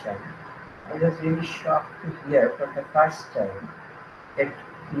conversation, I was really shocked to hear for the first time that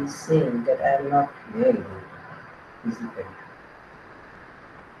he is saying that I am not very good physically.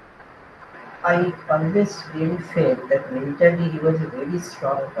 I always really felt that mentally he was a very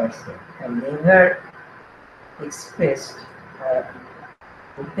strong person and never expressed uh,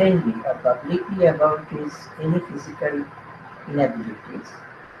 openly or publicly about his any physical inabilities.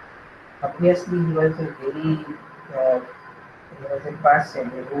 Obviously, he was a person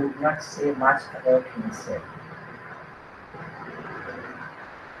who would not say much about himself.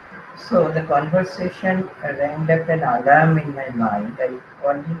 So the conversation rang up an alarm in my mind. I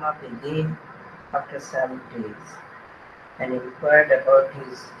called him up again after some days and inquired about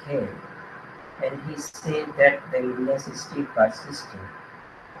his health, and he said that the illness is still persisting.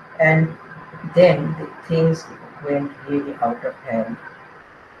 And then the things went really out of hand,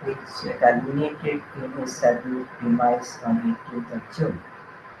 which culminated in his sudden demise on 18th of June.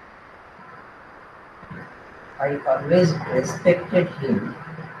 I always respected him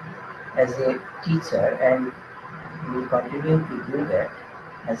as a teacher and will continue to do that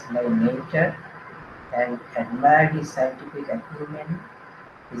as my mentor, and admired his scientific acumen,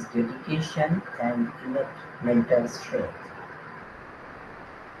 his dedication, and innate mental strength.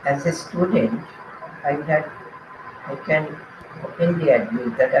 As a student, I can openly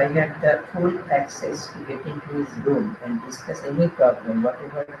admit that I had the full access to get into his room and discuss any problem,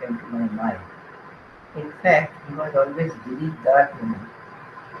 whatever came to my mind. In fact, he was always Dilip to me,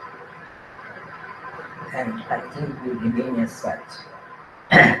 and I think will remain as such.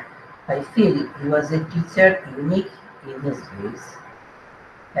 I feel he was a teacher unique in his ways,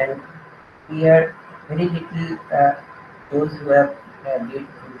 and we are very little those who have did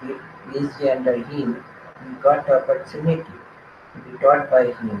PhD under him. We got the opportunity to be taught by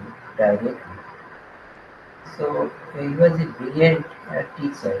him directly. So he was a brilliant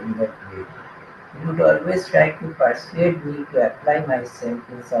teacher in that way. He would always try to persuade me to apply myself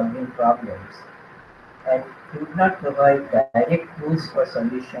in solving problems, and he would not provide direct tools for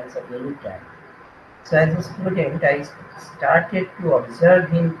solutions at any time. So as a student, I started to observe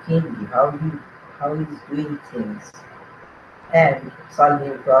him keenly, how he is doing things and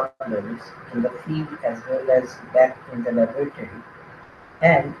solving problems in the field as well as back in the laboratory,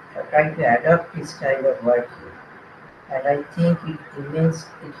 and try to adopt his style of working. And I think it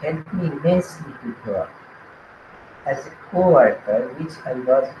helped me immensely to grow up. As a co-worker, which I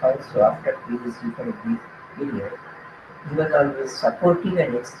was also after PhD for a brief period, he was always supportive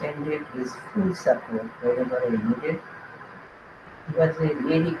and extended his full support whenever I needed. He was a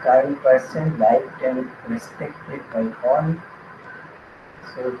really kind person, liked and respected by all.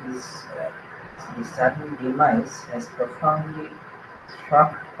 So his sudden demise has profoundly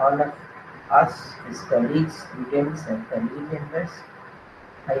shocked all of us, his colleagues, students, and family members.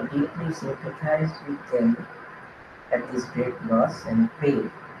 I deeply sympathized with them at this great loss and prayed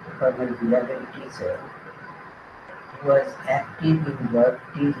for my beloved teacher, who was active in work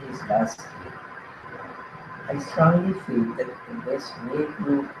till his last day. I strongly feel that the best way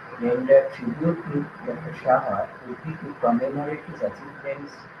to render tribute to Dr. Saha would be to commemorate his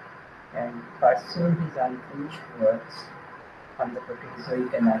achievements and pursue his unfinished works on the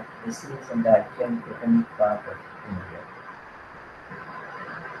Proterozoic and Acids and the Archean Totemic part of India.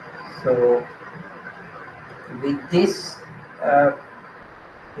 So, with this, uh,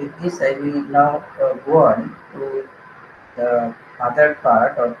 I will now go on to the other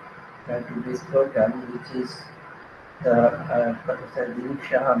part of today's program, which is the Professor Dilip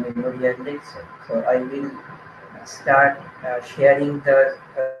Saha Memorial Lecture. So I will start sharing the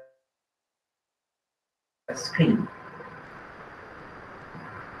screen.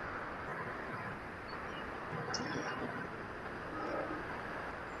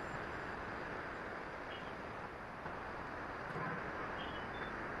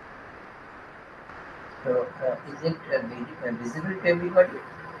 So is it visible to everybody?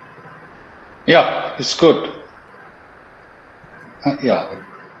 Yeah, it's good. Yeah,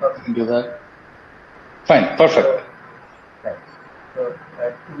 Okay. do that. Fine, perfect. Right. So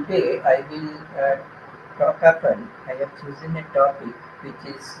today I will talk upon, I have chosen a topic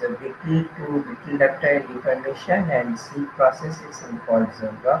which is brittle to brittle-ductile deformation and seed processes in fault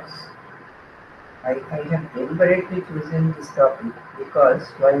zone rocks. I have deliberately chosen this topic because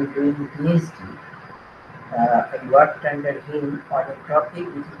while doing PhD, I worked under him on a topic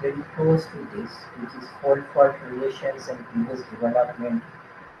which is very close to this, which is fault relations and previous development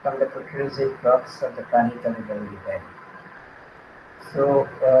from the Proterozoic rocks of the Pranita-Godavari Valley. So,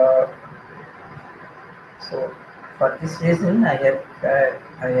 for this reason, I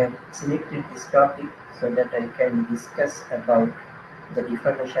have selected this topic so that I can discuss about the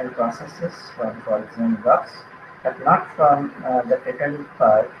deformation processes from fault zone rocks, but not from the tectonic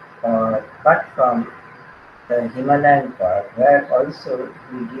part, but from the Himalayan part, where also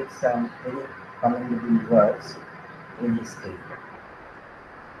we did some very commendable works in this area.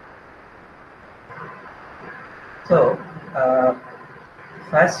 So,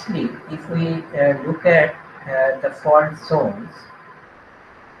 firstly, if we look at the fault zones,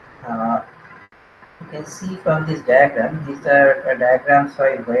 you can see from this diagram, these are diagrams for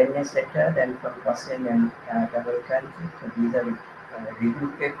awareness sector and from Hossain and double country. So these are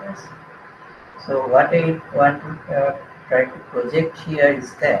review papers. So what I want to try to project here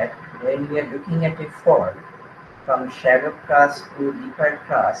is that when we are looking at a fault from shallow crust to deeper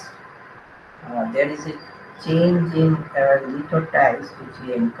crust, there is a change in lithotypes which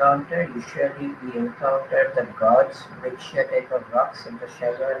we encounter. Usually we encounter the gauge breccia type of rocks at the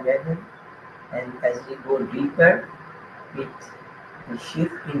shallower level, and as we go deeper with the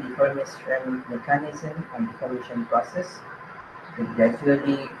shift in deformation mechanism and deformation process, it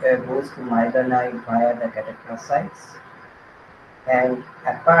gradually goes to myelinite via the cataclasites. And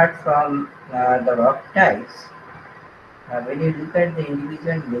apart from the rock types, when you look at the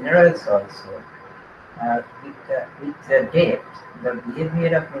individual minerals also, with the depth, the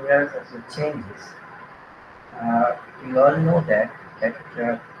behavior of minerals also changes. We all know that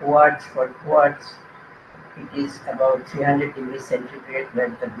quartz, for quartz, it is about 300 degrees centigrade where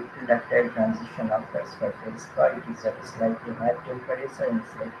the brittle-ductile transition occurs. For feldspar, it is at a slightly higher temperature and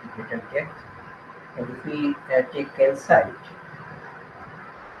slightly greater depth. And if we take calcite,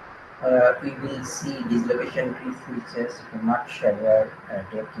 we will see dislocation tree features much shallower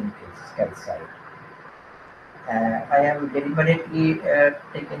depth in calcite. I have deliberately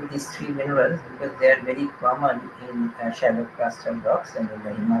taken these three minerals because they are very common in shallow crustal rocks and in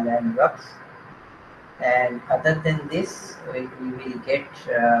the Himalayan rocks. And other than this, we will get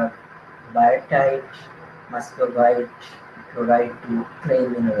biotite, muscovite, chloride to clay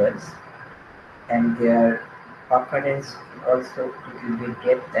minerals, and their occurrence also it will be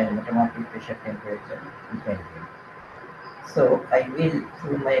depth and metamorphic pressure temperature dependent. So I will,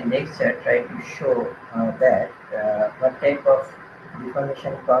 through my lecture, try to show that what type of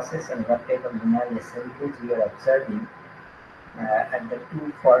deformation process and what type of mineral assemblage we are observing at the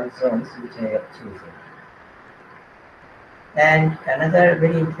two fault zones which I have chosen. And another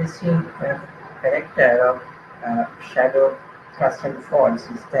very interesting character of shallow crustal faults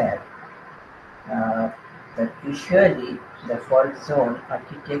is that usually the fault zone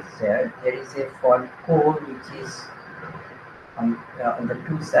architecture, there is a fault core which is on the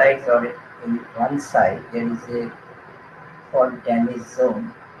two sides, or in one side there is a fault damage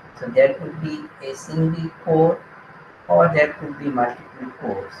zone. So there could be a single core or there could be multiple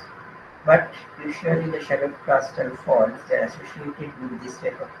cores. But usually the shallow crustal faults, they are associated with this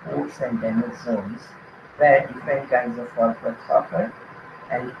type of cores and damage zones where different kinds of fault flux occur.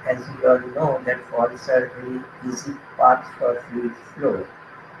 And as you all know, that faults are very easy paths for fluid flow.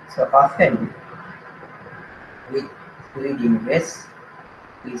 So often with fluid ingress,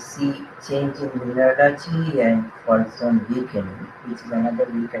 we see change in mineralogy and fault zone weakening, which is another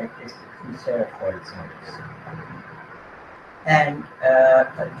very characteristic feature of fault zones. And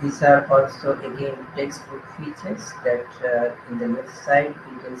these are also again textbook features that in the left side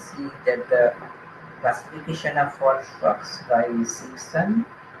you can see that the classification of fault rocks by Simpson,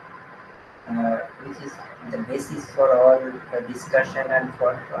 which is the basis for all discussion on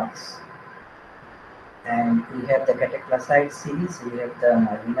fault rocks. And we have the cataclasite series, we have the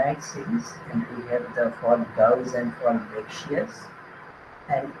myelinite series, and we have the fault gauge and fault breccias,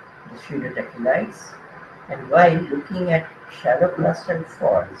 and the pseudotachelites. And while looking at shallow crustal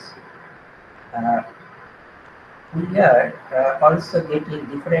faults, we are also getting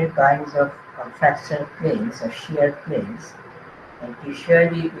different kinds of fracture planes or shear planes, and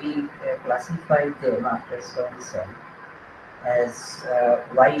usually we classify them after Swanson as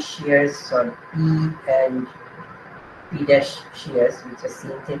Y shears or P and P dash shears, which are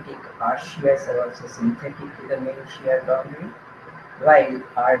synthetic. R shears are also synthetic to the main shear boundary. while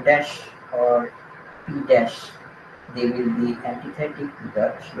R dash or P dash, they will be antithetic to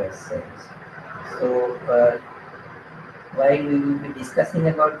the shear cells. So while we will be discussing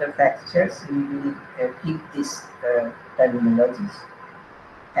about the fractures, we will keep these terminologies.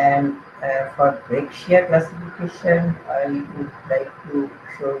 And for break shear classification, I would like to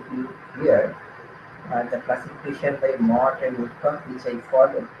show you here the classification by Mott and Woodcock, which I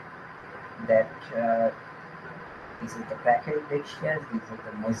followed. That these are the bracket break shears, these are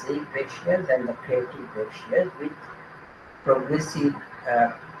the mosaic break shears, and the creative break shears with progressive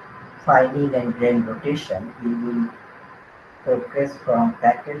fining and grain rotation. We will progress from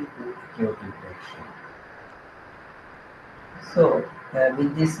bracket to chaotic break shear. So,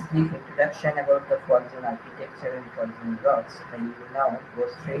 with this brief introduction about the fault zone architecture and fault zone rocks, I will now go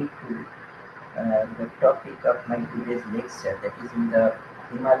straight to the topic of my today's lecture, that is in the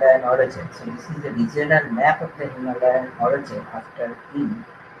Himalayan origin. So this is the regional map of the Himalayan origin after in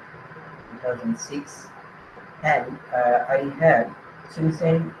 2006, and I have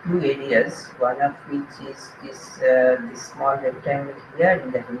chosen two areas, one of which is this small rectangle here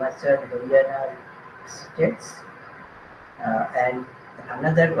in the Himachal Haryana states, and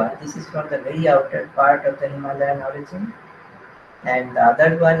another one, this is from the very outer part of the Himalayan origin, and the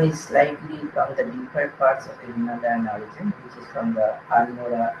other one is slightly from the deeper parts of the Himalayan origin, which is from the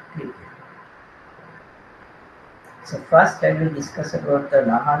Almora cliff. So first I will discuss about the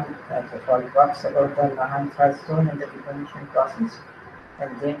Nahan, the fault rocks about the Nahan thrust zone and the deformation process,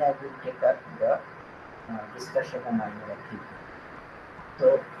 and then I will take up the discussion on Almora cliff.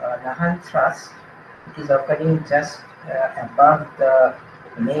 So Nahan thrust, it is occurring just above the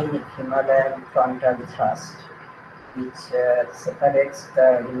main Himalayan frontal thrust, which separates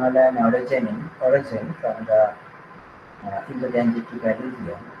the Himalayan origin from the Indo-Gangetic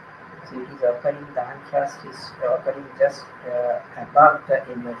alluvium. So it is occurring, the Nahan thrust is occurring just above the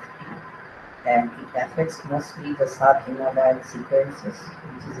MFT, and it affects mostly the sub-Himalayan sequences,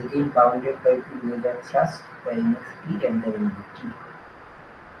 which is again bounded by two major thrusts, the MFT and the MBT.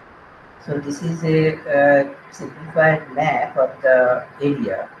 So this is a simplified map of the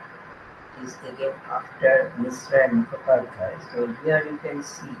area. It is again after Misra and Mukhopadhyay. So here you can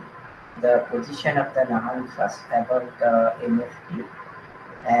see the position of the Nahan thrust above the MFT,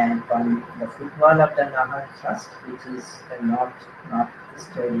 and on the footwall of the Nahan thrust, which is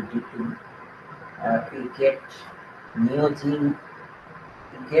northeasterly dipping, we get Neogene.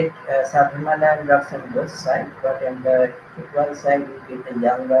 We get sub-Himalayan rocks on both sides, but on the footwall side we get the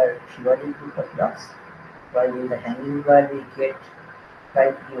younger Shivalik group of rocks, while in the hanging wall we get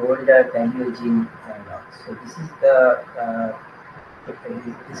slightly older Paleogene rocks. So this is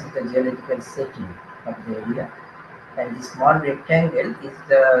the geological setting of the area, and the small rectangle is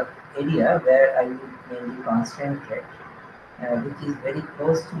the area where I would mainly concentrate, which is very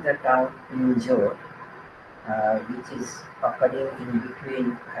close to the town Pinjore, which is occurring in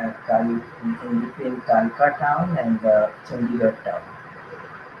between Kalka town and Chandigarh town,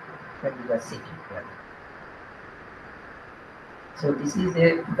 Chandigarh city. So this is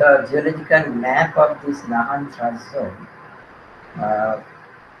the geological map of this Nahan thrust zone,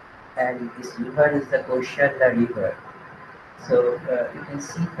 and this river is the Goshala river. So you can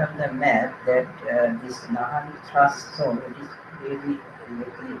see from the map that this Nahan thrust zone, it is really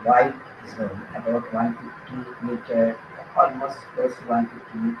wide zone, about 150 meter, almost close to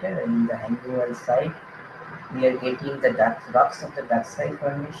 150 meter, and in the hanging wall side we are getting the rocks of the Daksai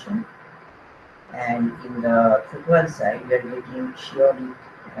formation, and in the footwall side we are getting Shivalik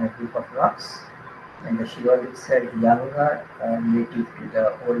group of rocks, and the Shivaliks are younger relative to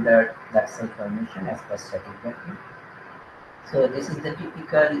the older Daksai formation as per stratigraphy. So this is the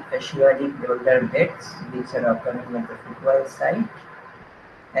typical Shivalik boulder beds which are occurring at the footwall side,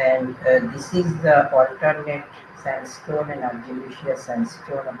 and this is the alternate sandstone and argillaceous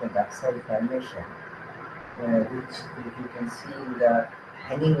sandstone of the Daksai formation, which you can see in the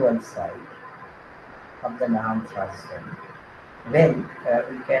hanging wall side of the Nahan thrust zone. When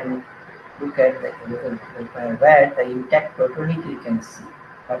we can look at where the intact protolith you can see,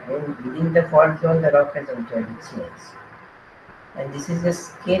 but when within the fault zone the rock has entirely changed. And this is a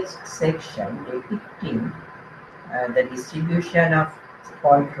sketch section depicting the distribution of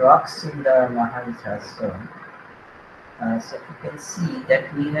fault rocks in the Nahan thrust zone. So you can see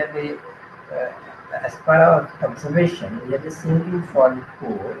that we have as per our observation, we have a single fault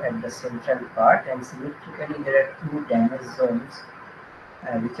core at the central part, and symmetrically there are two damage zones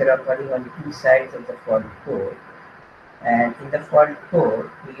which are occurring on two sides of the fault core. And in the fault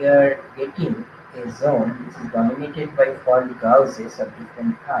core, we are getting a zone which is dominated by fault gauzes of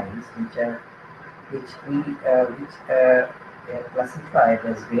different kinds, which they are classified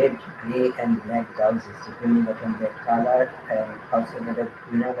as red, grey, and black gauzes, depending upon their color and also the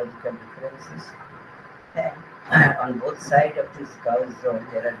mineralogical differences. And on both sides of this gauze zone,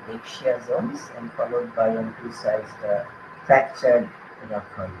 there are Dexia zones, and followed by on two sides the fractured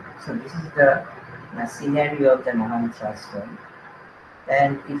rock volume. So this is the scenario of the Nahan thrust zone.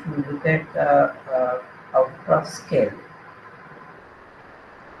 And if you look at the outcrop scale,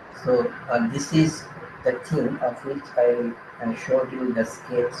 so this is the thing of which I showed you the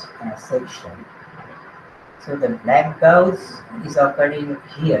sketch section. So the black gauze is occurring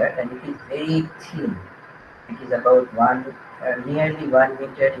here, and it is very thin. It is about nearly 1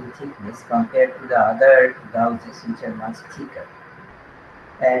 meter in thickness compared to the other gauzes, which are much thicker.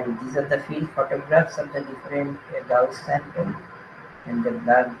 And these are the field photographs of the different gauze sample. And the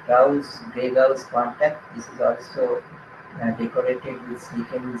black gauze, grey gauze contact, this is also decorated with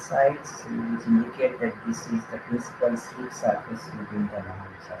silicon insides, which indicate that this is the principal slip surface within the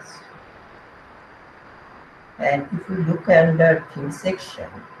Nahan thrust. And if you look at the thin section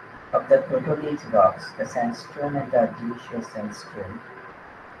of the protolith rocks, the sandstone and the argillaceous sandstone,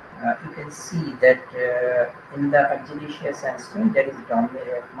 you can see that in the argillaceous sandstone there is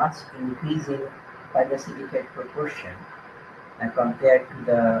much increasing phyllosilicate proportion compared to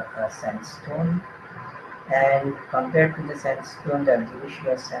the sandstone. And compared to the sandstone, the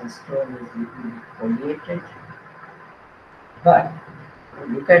argillaceous sandstone is little foliated. But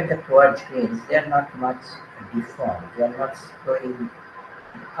look at the quartz grains, they are not much deformed. They are not showing,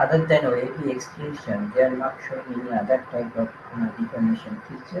 other than wavy extinction, they are not showing any other type of deformation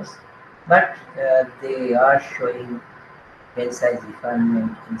features. But they are showing grain size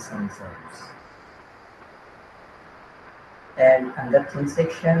refinement in some zones. And under thin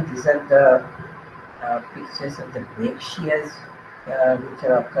section, these are the pictures of the break shears which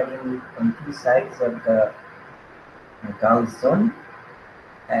are occurring on two sides of the gauze zone,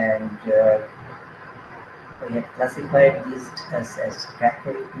 and we have classified these as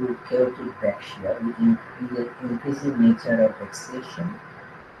trajectory to chaotic back shear with increasing nature of vexation.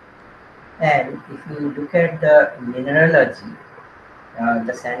 And if you look at the mineralogy,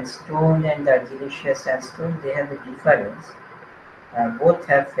 the sandstone and the argillaceous sandstone, they have a difference. Both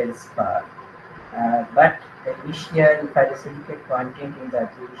have feldspar. But the initial phyllosilicate content in the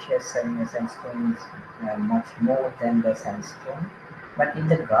argillaceous sandstone is much more than the sandstone. But in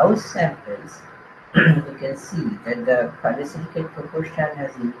the gauze samples, you can see that the phyllosilicate proportion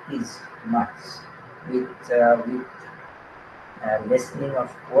has increased much with lessening of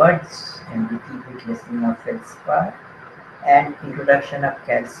quartz and with lessening of feldspar and introduction of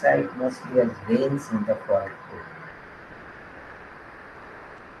calcite, mostly as veins in the foil core.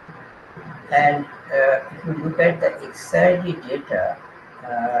 And if you look at the XRD data,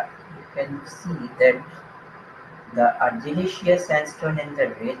 you can see that the argillaceous sandstone and the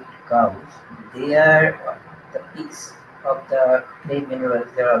red gauze, they are the peaks of the clay minerals,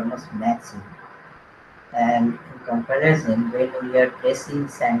 they are almost matching. And in comparison, when we are placing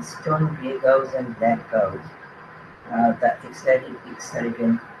sandstone, grey gauze and black gauze, the XRD peaks are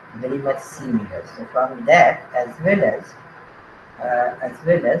again very much similar. So from that, as well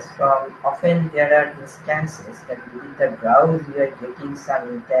as from, often there are instances that within the gauze we are getting some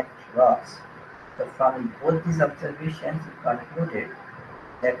intact rocks. So from both these observations, we concluded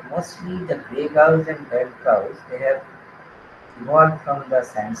that mostly the grey gauze and black gauze, they have evolved from the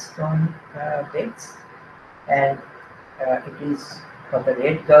sandstone beds, and it is for the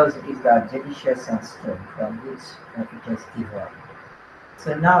red gauze, it is the argillaceous sandstone from which it has evolved.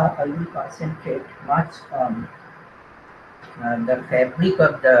 So now I will concentrate much on the fabric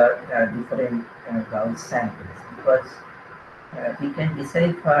of the different gauze samples, because we can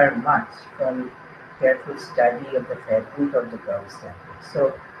decipher much from careful study of the fabric of the gauze samples.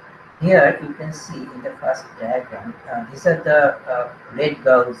 So here you can see in the first diagram, these are the red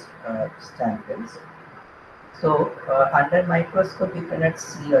gauze samples. So under microscope you cannot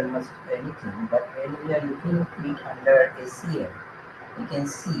see almost anything, but when we are looking at it under ACM, you can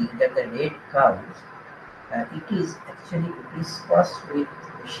see that the red gauze, it is actually crisscrossed with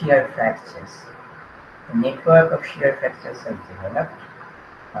shear fractures. A network of shear fractures have developed,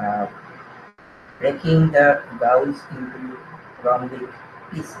 breaking the gauze into rhombic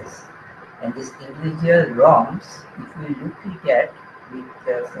pieces. And these individual rhombs, if we look at with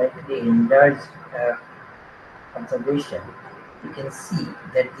slightly enlarged observation, you can see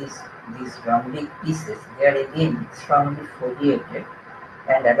that these rhombic pieces, they are again strongly foliated,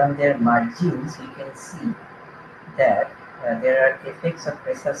 and along their margins you can see that there are effects of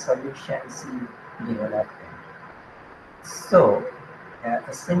pressure solutions in development. So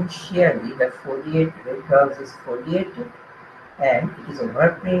essentially the red gauze is foliated, and it is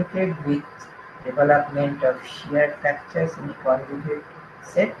overprinted with development of shear fractures in conjugate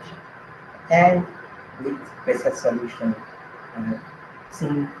set and with pressure solution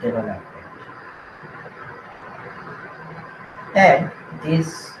sink development. And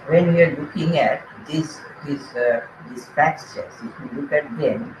this, when we are looking at these fractures, if we look at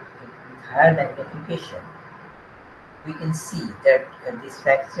them with higher magnification, we can see that these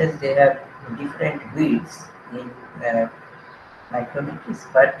fractures, they have different widths in micrometers,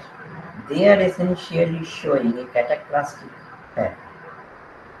 but they are essentially showing a cataclastic pattern.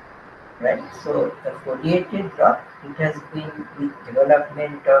 Right? So the foliated rock, it has been with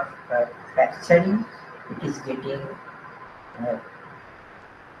development of fracturing, it is getting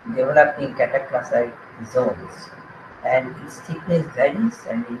developing cataclastic zones, and its thickness varies,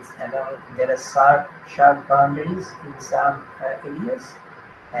 and it's along, there are sharp boundaries in some areas,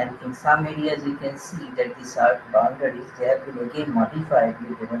 and in some areas you can see that these sharp boundaries, they have been again modified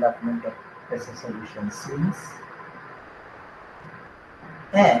with development of pressure solution sinks.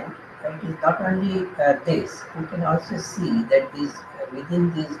 And it is not only this, you can also see that these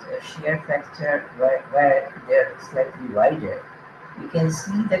within this shear fracture where they are slightly wider, you can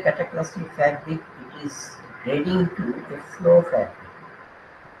see the cataclastic fabric, it is grading to a flow fabric.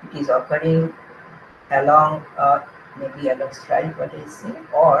 It is occurring along, maybe along strike, what I say,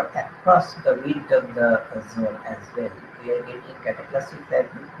 or across the width of the zone as well. We are getting cataclastic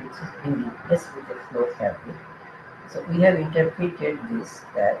fabric which is being replaced with a flow fabric. So we have interpreted this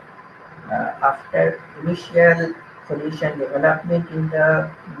that after initial solution development in the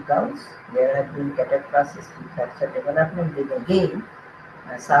gauss, there have been cataclastic fracture development, then again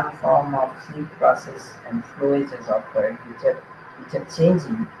some form of slip process and flowage has occurred, which are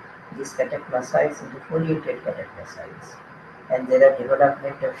changing these cataclasites into foliated cataclasites. And there are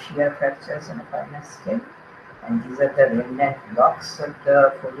development of shear fractures on a finer scale, and these are the remnant blocks of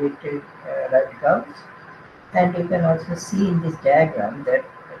the foliated right gauss. And you can also see in this diagram that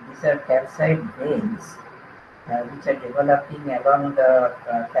these are calcite veins which are developing along the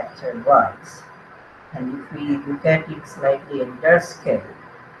fractured walls. And if we look at it slightly under scale,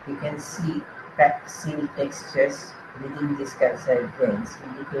 you can see crack seal textures within these calcite veins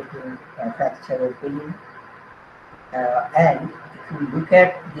indicating fracture opening. And if you look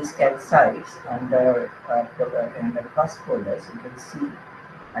at these calcites under cross folders, you can see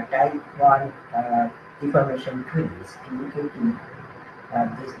a type 1 deformation twins, indicating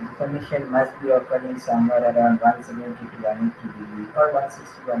this deformation must be occurring somewhere around 170 to 180 degree or 160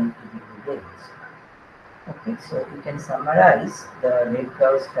 to 180 degree range. Okay, so we can summarize the red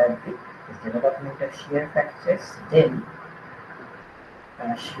gauss fabric is development of shear fractures, then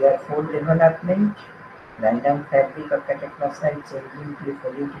shear fold development, random fabric of cataclasite changing to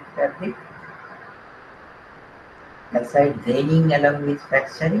foliated fabric, calcite veining along with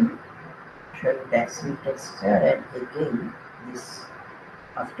fracturing, showing taxi texture, and again this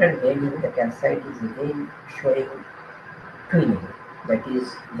after veining the calcite is again showing twinning. That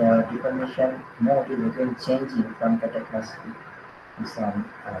is, the deformation mode is again changing from cataclastic to some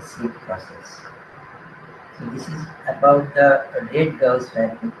slip process. So this is about the red gauss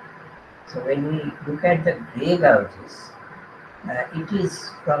fabric. So when we look at the grey gausses, it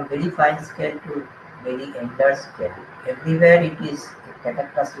is from very fine scale to very under scale. Everywhere it is a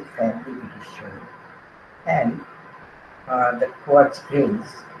cataclastic fabric it is showing. And the quartz grains,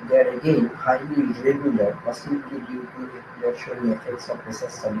 they are again highly irregular, possibly due to they are showing effects of pressure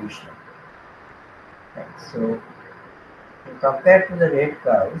solution. Right. So, compared to the red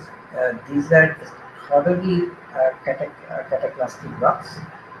gauss, these are thoroughly cataclastic rocks,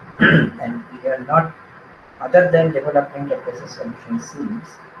 and we are not, other than development of pressure solution seams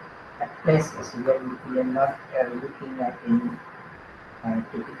at places, we are not looking at any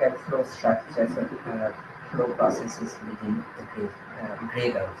typical flow structures or flow processes within the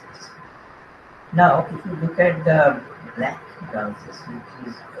grey gausses. Now, if you look at the black gausses, which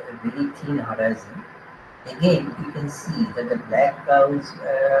is a very thin horizon, again you can see that the black gauss,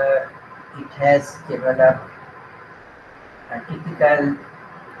 it has developed a typical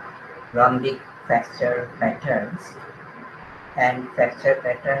rhombic fracture patterns and fracture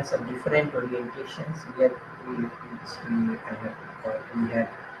patterns of different orientations which we have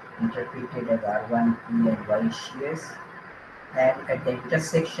interpreted as R1, P, and Y shears. And at the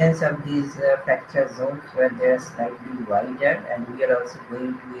intersections of these fracture zones where they are slightly wider, and we are also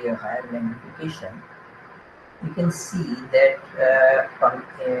going to a higher magnification, you can see that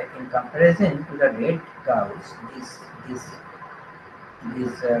in comparison to the red gauss,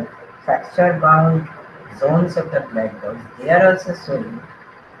 these fracture bound zones of the black gauss, they are also showing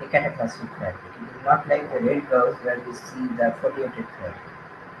a cataplastic fabric. It is not like the red gauze where we see the foliated fabric.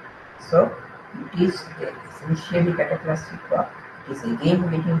 So it is essentially cataplastic rock. It is again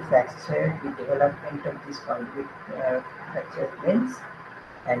getting fractured with development of these conduit fracture planes,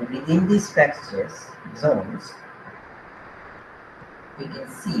 and within these fractures zones, we can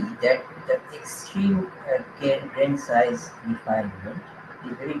see that the extreme grain size refinement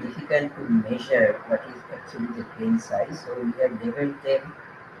is very difficult to measure what is actually the grain size. So we have labeled them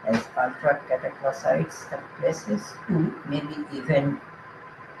as ultra cataclasites at places to maybe even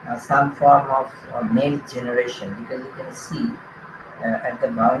some form of melt generation, because you can see at the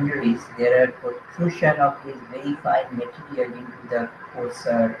boundaries there are protrusion of this very fine material into the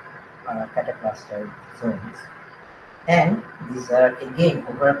coarser cataclastite zones. And these are again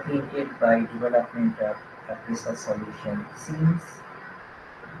overprinted by development of pressure solution seams.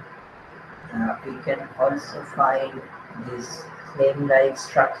 We can also find this flame-like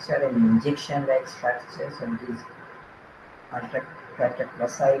structure and injection-like structures of these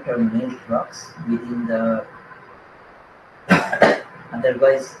ultracataclasite or melt rocks within the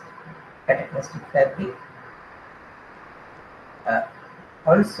otherwise cataclastic fabric.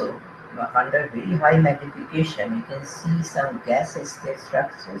 Also, under very high magnification, you can see some gas escape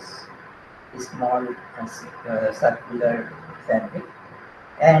structures, small circular fabric,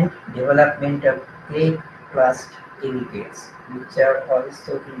 and development of clay crust aggregates, which are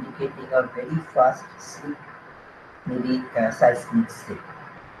also indicating a very fast slip, maybe seismic slip.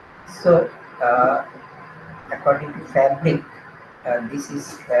 So, according to fabric, this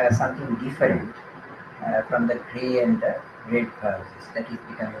is something different from the gray and red houses that is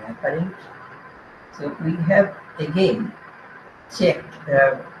becoming apparent. So we have again checked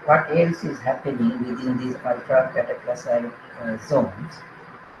what else is happening within these ultra cataclasite zones.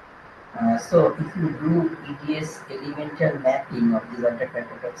 So if you do EDS elemental mapping of these ultra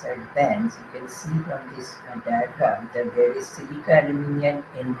cataclasite bands, you can see from this diagram that there is silica aluminum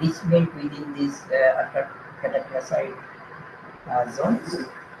enrichment within these ultra cataclasite zones,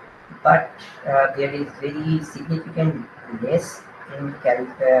 but there is very significant less in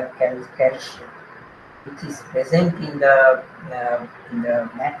calcium, which is present in the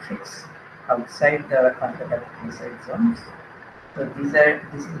matrix outside the ultracataclasite zones. So this is a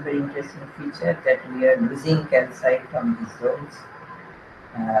very interesting feature that we are losing calcite from these zones,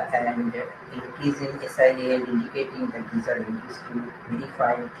 and increase in SiAl indicating that these are reduced to very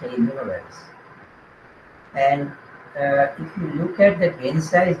fine clay minerals. And if you look at the grain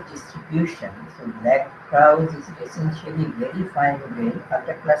size distribution, so black crowds is essentially very fine grain.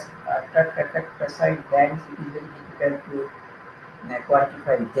 Ultracataclasite bands, it is very difficult to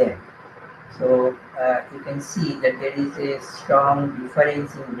quantify them. So you can see that there is a strong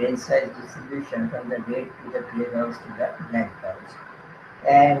difference in grain size distribution from the red to the gray gauze to the black gauze.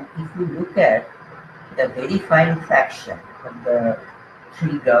 And if you look at the very fine fraction of the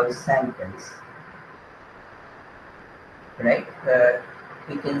 3 gauze samples, right,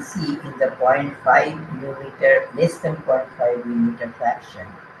 we can see in the 0.5 millimeter, less than 0.5 millimeter fraction,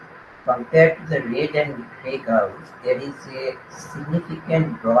 compared to the red and gray gauze, there is a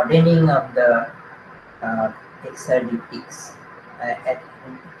significant broadening of the XRD peaks. It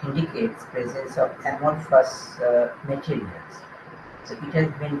indicates presence of amorphous materials. So it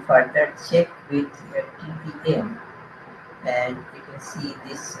has been further checked with TPM, and you can see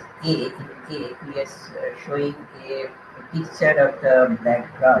this A. In A, we are showing a picture of the black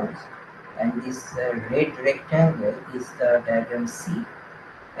gauze, and this red rectangle is the diagram C,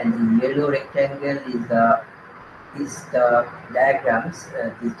 and the yellow rectangle is the diagrams,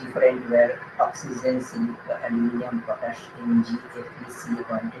 these different where oxygen, silica, aluminum, potash, Mg, FeC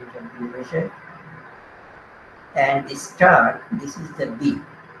content have been measured. And the star, this is the B.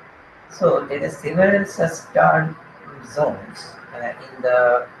 So there are several such star zones in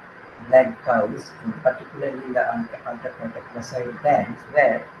the black gauze, particularly in the ultracataclasite bands,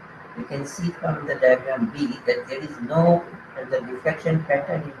 where you can see from the diagram B that there is no, the diffraction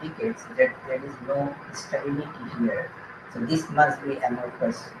pattern indicates that there is no stability here. So this must be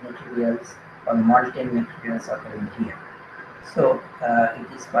amorphous materials or molten materials occurring here. So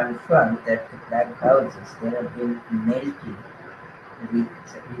it is confirmed that the black gauzes, there have been melting with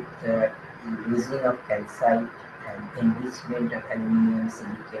the losing of calcite and enrichment of aluminum,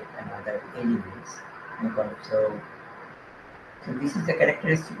 silicate, and other elements. So this is the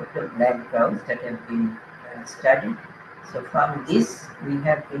characteristic of the black gauze that have been studied. So from this, we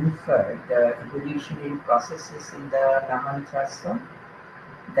have inferred the evolutionary processes in the Nahan thrust zone,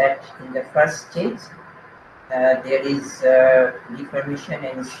 that in the first stage, there is deformation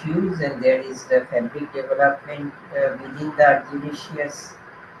ensues, and there is the fabric development within the argillaceous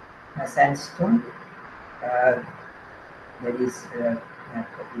sandstone. There is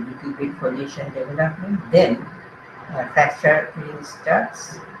little bit position development. Then fracture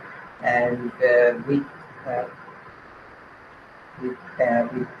starts, and with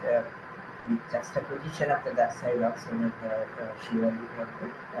juxtaposition of the ductile rocks over the shear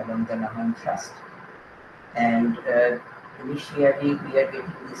along the Nahan thrust. And initially we are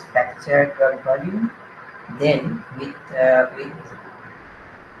getting this fractured rock volume. Then with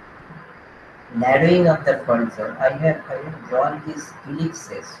narrowing of the fault zone, I have drawn these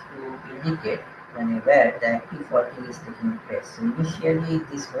ellipses to indicate where the active faulting is taking place. So initially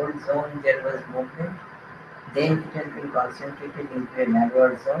this whole zone there was movement. Then it has been concentrated into a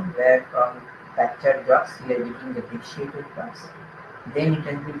narrower zone where from fractured rocks we are getting the bridge-shaped rocks. Then it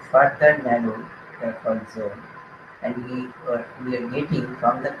has been further narrowed, the fault zone, and we are getting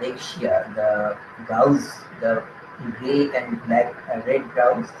from the lake shear the gauze, the grey and black red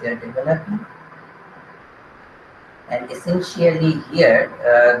gauze they are developing. And essentially here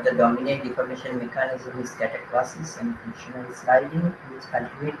the dominant deformation mechanism is cataclasis and frictional sliding, which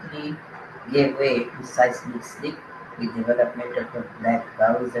ultimately gave way to seismic slip with development of the black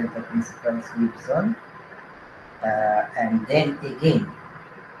gauze as the principal slip zone. And then again,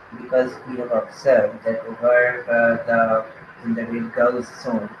 because we have observed that over in the red gauze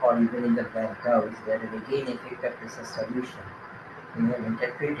zone or even in the black gauze, there is again effect of pressure solution. We have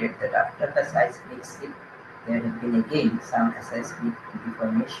interpreted that after the seismic slip, there has been again some seismic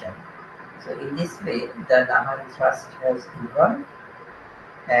deformation. So in this way, the Nahan thrust has evolved,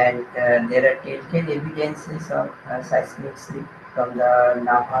 and there are telltale evidences of seismic slip from the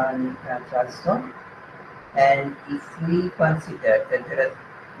Nahan thrust zone. And if we consider that there are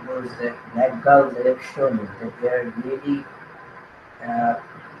those black gauze I have shown you, that they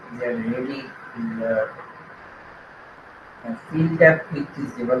are really filled up with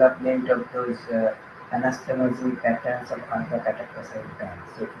this development of those anastomosing patterns of alpha-cataclyside bands.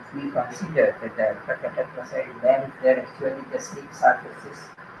 So if we consider that the alpha-cataclyside bands, they are actually the slip surfaces,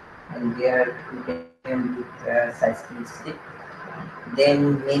 and they are with seismic slip,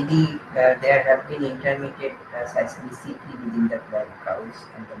 then maybe there have been intermediate seismicity within the black gauze,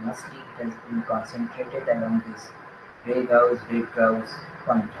 and mostly it has been concentrated along this grey gauze, red gauze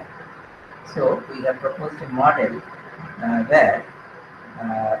contact. So we have proposed a model where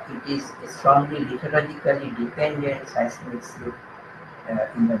it is a strongly lithologically dependent seismic slip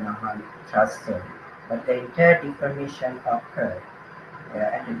in the Nahan thrust zone, but the entire deformation occurred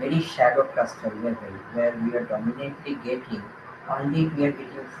at a very shallow cluster level, where we are dominantly getting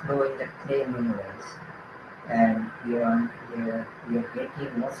flow in the clay minerals, and we are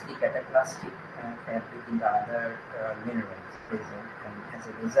getting mostly cataclastic fabric in the other minerals present, and as a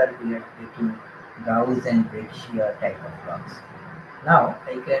result we are getting gauze and break shear type of rocks. Now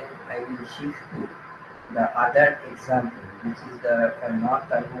I will shift to the other example, which is the North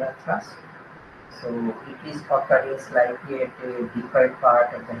Almora thrust. So it is occurring slightly at a deeper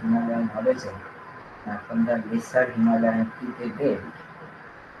part of the Himalayan horizon from the lesser Himalayan Cliff belt.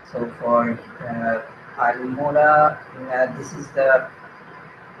 So for Almora, this is the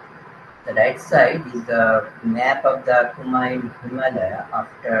right side is the map of the Kumail Himalaya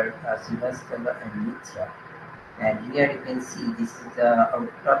after Sivastava and Mitra. And here you can see this is the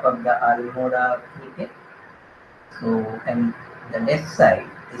outcrop of the Almora Cliff. So, and the left side,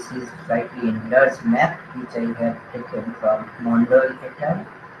 this is slightly enlarged map which I have taken from Mondal et al.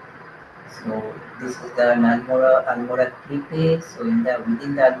 So this is the Almora Cliff. So within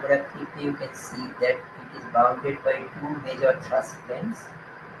the Almora Cliff, you can see that it is bounded by two major thrust planes.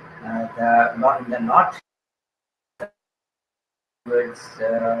 In the north towards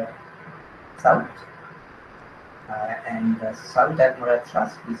south, and the South Almora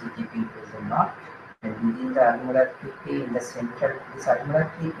thrust VCTP is the north. And within the Almora Cliff in the central, this Almora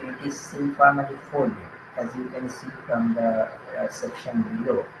Cliff, it is uniformly folded, as you can see from the section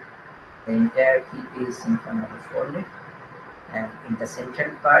below. The entire cliff is uniformly folded, and in the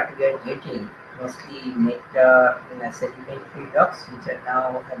central part we are getting mostly sedimentary rocks which are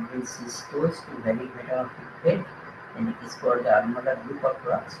now have been schistosed to very metamorphic bed, and it is called the Almora group of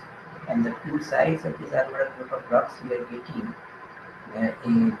rocks. And the two sides of this Almora group of rocks we are getting a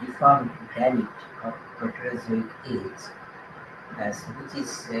deformed granite of Proterozoic age, which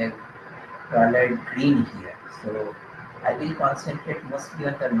is colored green here. So I will concentrate mostly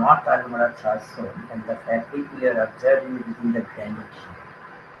on the North Almora thrust zone and the fabric we are observing within the granite here.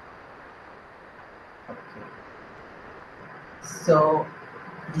 Okay. So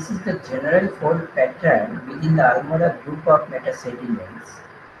this is the general fold pattern within the Almora group of metasediments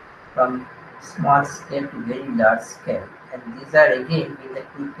from small scale to very large scale. and these are again, when the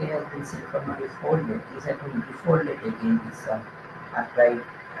PK has been synchronously folded, these have been defolded again with some upright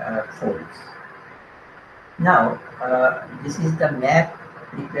folds. Now, this is the map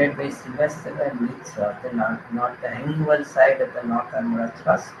prepared by Srivastava and Mitra of the hanging wall side of the North Almora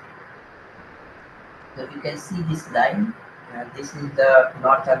thrust. So you can see this line. This is the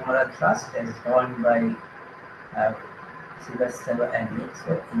North Almora thrust as drawn by Srivastava and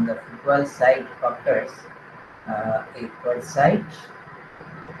Mitra. In the footwall side occurs a quad site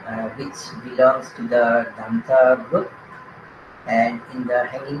which belongs to the Danta group, and in the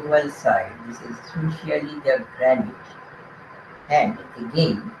hanging wall side, this is essentially the granite, and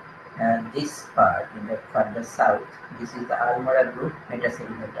again this part in the further south, this is the Almora group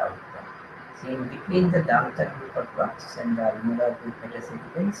metasediment outcome. So in between the Danta group of rocks and the Almora group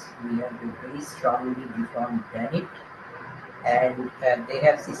metasediments, we have a very strongly deformed granite, and they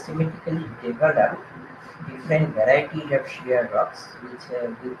have systematically developed different varieties of shear rocks, which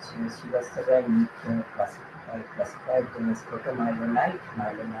Srivastava and Mitra classified them as proto-myeloite,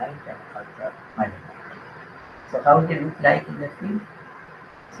 myeloite, and ultra-myeloite. So how they look like in the field?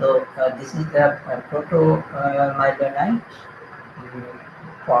 So this is the proto-myeloite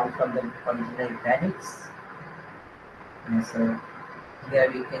formed from the original granites. And so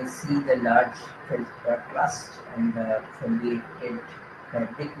here you can see the large feldspar crust and the foliated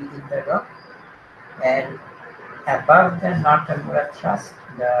fabric within the rock. And above the North Almora thrust,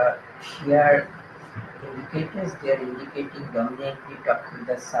 the shear indicators, they are indicating dominantly up to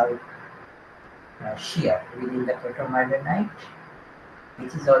the south shear within the proto-myeloite,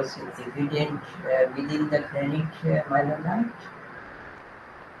 which is also evident within the granite myeloite.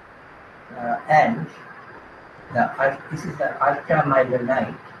 And this is the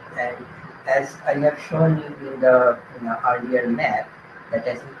ultra-myeloite, and as I have shown you in the earlier map, that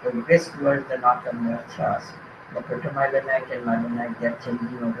as we progress towards the North Almora thrust, the proto-myeloite and myeloite, they are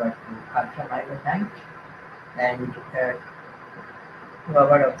changing over to ultra-myeloite. And to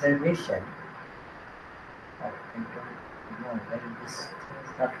our observation, I don't know why this is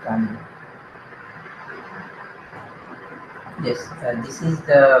not coming. Yes, this is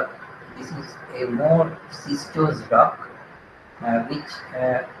a more schistose rock, which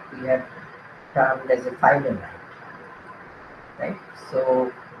we have termed as a phylonite. Right,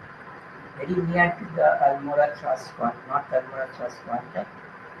 so very near to the Almora thrust, North Almora thrust contact,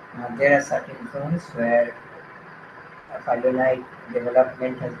 there are certain zones where phylonite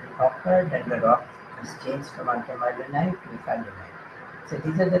development has been occurred, and the rock is changed from ultramyeloite to phylonite. So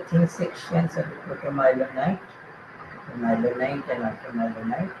these are the thin sections of the proto-myeloite, myeloite, and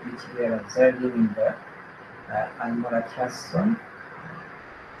ultramyeloite, which we are observing in the Almora thrust zone.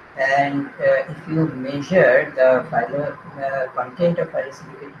 And if you measure the content of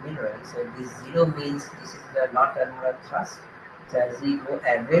phyllosilicate minerals, so this 0 means this is the North Almora thrust. So as we go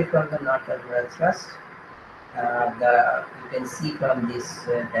away from the North Almora thrust, you can see from this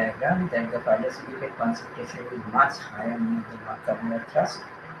diagram that the phyllosilicate concentration is much higher near the North Almora thrust,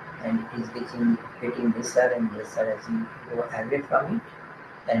 and it is getting lesser and lesser as you go away from it.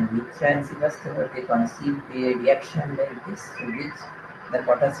 And Mitra and Srivastava, they conceived a reaction like this, to which the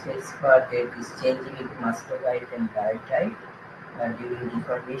potash feldspar is changing into muscovite and diorite during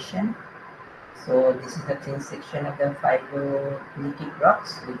deformation. So this is the thin section of the phyllositic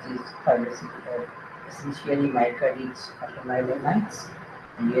rocks, which is essentially mica-rich ultramyelonites,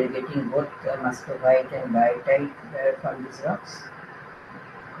 and we are getting both muscovite and diorite from these rocks.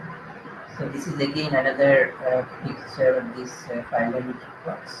 So this is again another picture of these phyllositic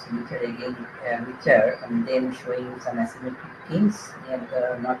rocks, which are and then showing some asymmetric kings near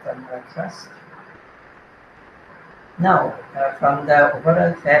the North Almora thrust. Now, from the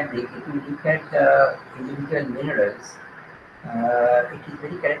overall fabric, if you look at the individual minerals, it is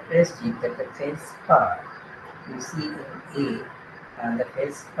very characteristic that the feldspar you see in A and the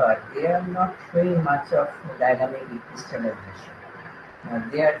feldspar, they are not showing much of dynamic crystallization.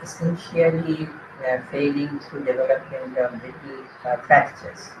 They are essentially failing through development of brittle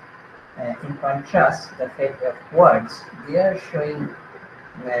fractures. In contrast, the fate of quartz, they are showing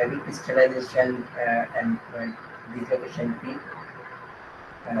recrystallization and dislocation peak,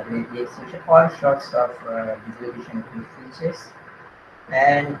 all sorts of dislocation peak features,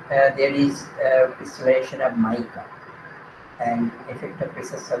 and there is crystallization of mica. And effect of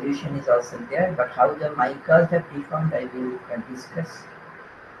precious solution is also there, but how the micas have deformed, I will discuss.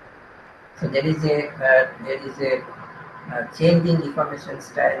 So there is a change in deformation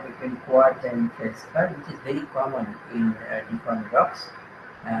style between quartz and feldspar, which is very common in deformed rocks,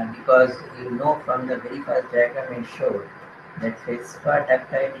 because you know from the very first diagram I showed that feldspar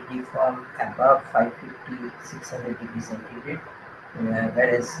ductility deformed above 550-600 degrees centigrade,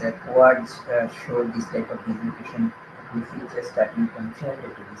 whereas quartz showed this type of dislocation features starting from 300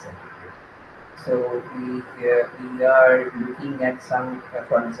 degrees centigrade. So we are looking at some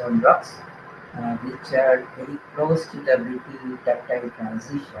fault zone rocks which are very close to the brittle-ductile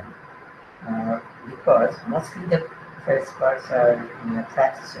transition because mostly the feldspars are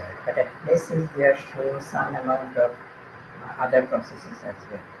fractured, but at places they are showing some amount of other processes as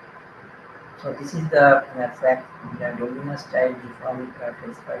well. So this is the domino style deformed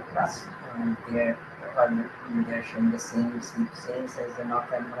feldspar crust, and they are showing the same seams as the North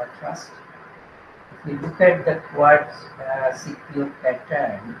Almora crust. If you look at the quartz CPO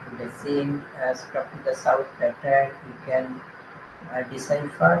pattern, the same struck to the south pattern, you can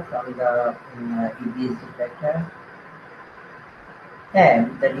decipher from the EBSD pattern.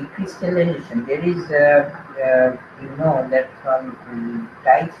 And the recrystallization, there is, you know that from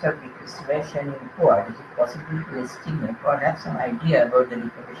types of recrystallization in quartz, it is possible to estimate or have some idea about the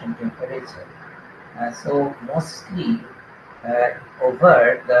deformation temperature. So mostly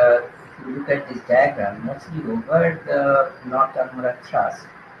over the, if you look at this diagram, mostly over the North Almora thrust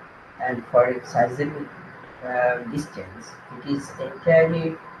and for its sizable distance, it is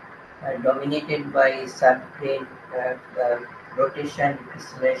entirely dominated by subplane rotation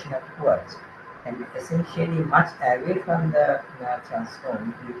crystallization of quartz, and essentially much away from the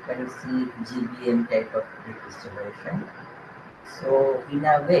transform you can see GBM type of recrystallization. So in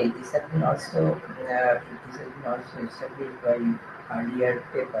a way, this has been also established by earlier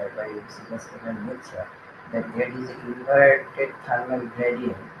paper by Sylvester and Mitra, that there is an inverted thermal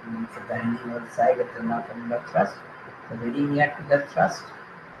gradient in the hanging side of the North Almora thrust. So very near to the thrust,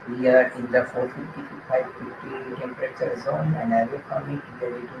 we are in the 450 to 550 temperature zone, and away from it we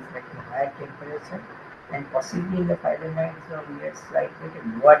are getting slightly higher temperature, and possibly in the 509 zone we are slightly at a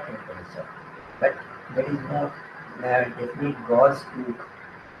lower temperature. But there is no definite gauge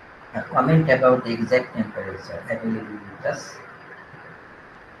to comment about the exact temperature available with us.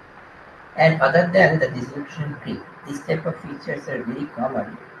 And other than the dissolution creep, these type of features are very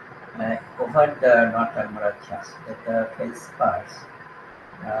common over the North Almora thrust, that the feldspars.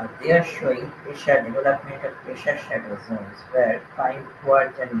 They are showing pressure development of pressure shadow zones where fine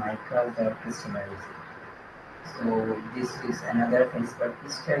quartz and micas are crystallizing. So this is another feldspar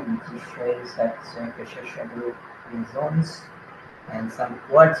crystal which is showing such pressure shadow zones, and some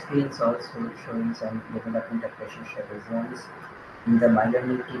quartz grains also showing some development of pressure shadow zones in the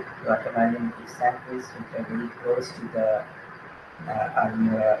myelomimetic to automyelomimetic samples which are very close to the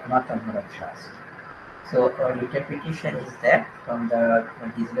North Almora thrust. So our interpretation is that from the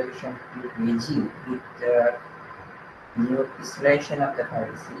dissolution regime with new crystallization of the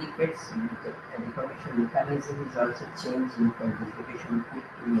ferrosilicates, the deformation mechanism is also changing from dissolution peak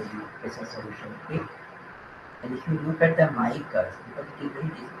to maybe pressure solution peak. And if you look at the micas, because it is very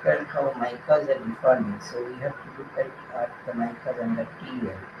difficult how micas are deforming, so we have to look at the micas and the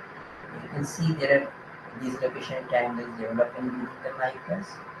TL. You can see there are dislocation tangles developing within the micas.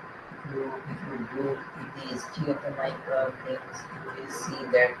 If you do the history of the mica planes, you will see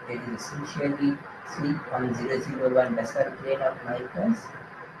that there is essentially slip on 001 basal plane of micas.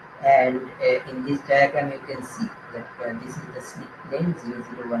 And in this diagram, you can see that this is the slip plane,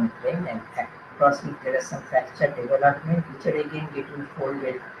 001 plane, and across it there are some fracture development, which are again getting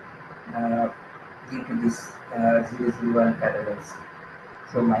folded due to this 001 parallel slip.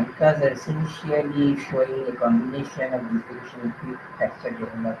 So micas are essentially showing a combination of dissolution, quick fracture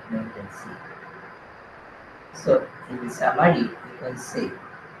development, and slip. So in summary, you can say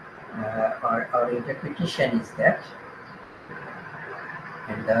our interpretation is that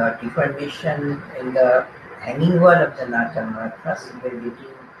in the deformation in the hanging wall of the North Almora thrust, we are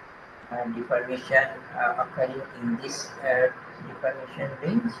getting deformation occurring in this deformation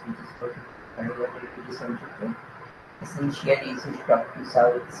range, which is 400 degrees centigrade. Essentially, it's a top to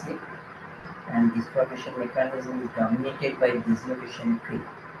south slip, and this deformation mechanism is dominated by dislocation creep.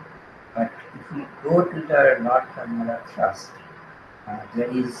 But if we go to the North Almora thrust,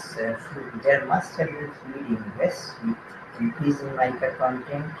 there must have been fluid ingress with increase in mica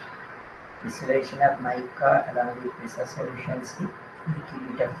content, dissolution of mica along with pressure solution slip, little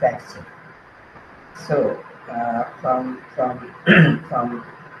bit of fracture. So from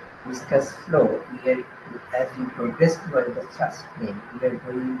viscous flow, as we progress towards the thrust plane, we are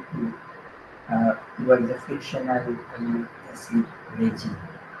going to towards the frictional slip regime.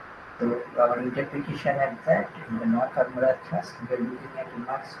 So our interpretation at that in the North Almora thrust, we are looking at a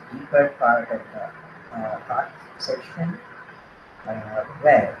much deeper part of the arc section,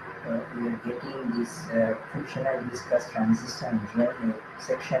 where we are getting this frictional viscous transistor and journey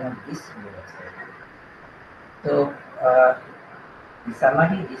section of this website. So, in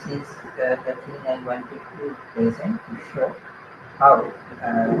summary, this is the thing I wanted to present to show how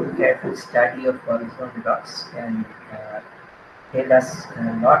careful study of horizontal blocks can tell us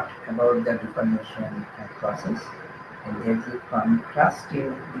a lot about the deformation process. And there is a contrast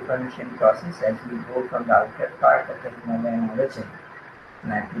in deformation process as we go from the outer part of the Himalayan origin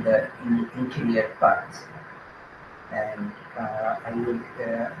to the interior parts. And I will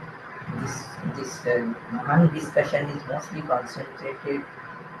this Nahan discussion is mostly concentrated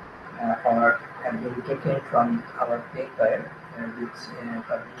or have been taken from our paper, which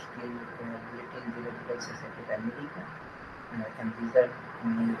published in Bulletin Geological Society of America, and these are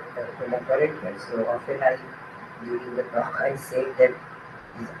collaborators. So often during the talk, I say that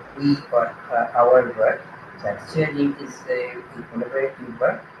we or our work. So actually, it is a collaborative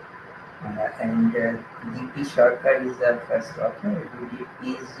work. And D.P. Sharkar is the first author who did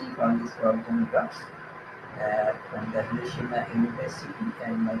PhD from this horizontal blocks from the Hiroshima University,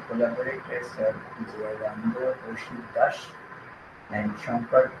 and my collaborators are Jadavpur University and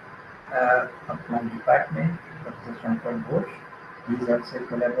Shankar of my department, Professor Shankar Ghosh. He is also a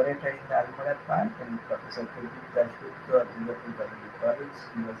collaborator in the Almora part, and Professor Dilip of Dibrugarh University College.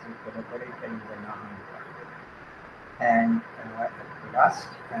 He was a collaborator in the Nahan part. And last,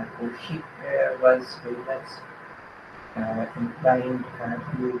 Kaushik was very much inclined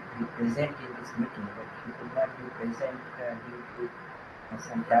to be present in this meeting, but he could not be present due to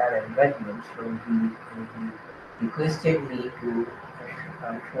some prior engagement. So he requested me to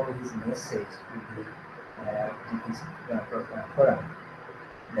show his message to this forum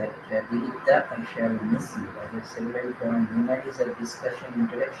that Dilip, I shall miss you. I have several memories of discussion,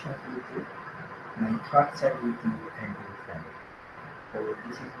 interactions with you. My thoughts are with you and your family. So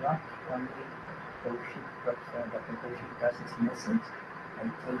this is not only Kaushik, but Dr. Kaushik Das's message. I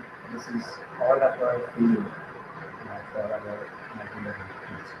think this is all of our feeling for our regular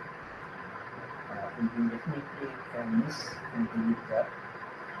teaching. We will definitely miss and believe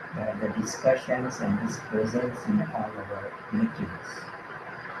the discussions and his presence in all our meetings.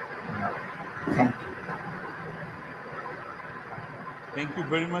 Thank you. Thank you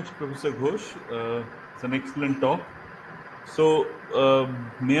very much, Professor Ghosh. It's an excellent talk. So,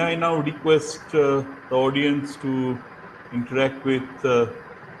 may I now request the audience to interact with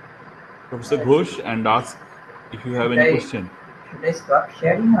Professor Ghosh and ask if you have any question. Should I stop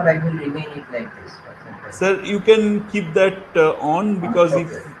sharing, or I will remain it like this? Sir, you can keep that on, because if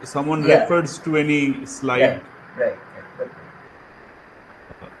someone refers to any slide. Right.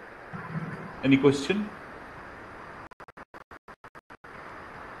 Any question?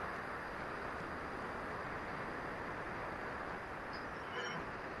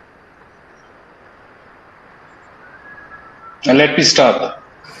 Let me start.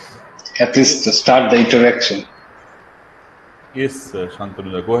 At least to start the interaction. Yes,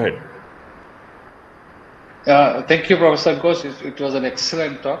 Shantanu, go ahead. Thank you, Professor Ghosh. It was an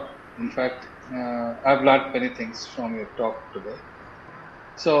excellent talk. In fact, I've learned many things from your talk today.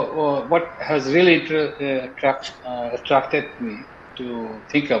 So, what has really attracted me to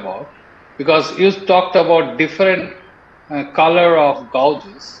think about, because you talked about different color of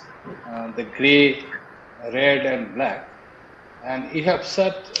gouges, the gray, red, and black. And you have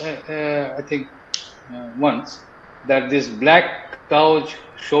said, I think, once that this black gouge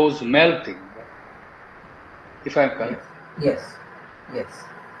shows melting, right? If I'm correct. Yes.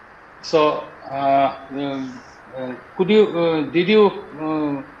 So, did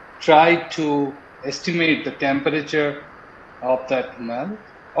you try to estimate the temperature of that melt,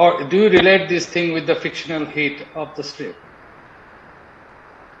 or do you relate this thing with the frictional heat of the strip?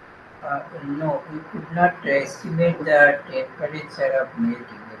 No, we could not estimate the temperature of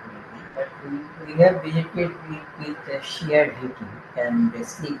melting, but we have visited with shear heating and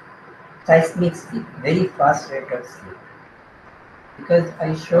seismic slip, very fast rate of slip. Because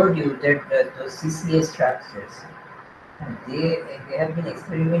I showed you that those CCA structures, they have been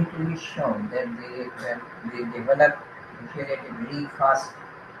experimentally shown that they develop at a very fast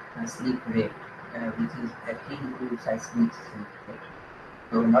slip rate, which is akin to seismic slip rate.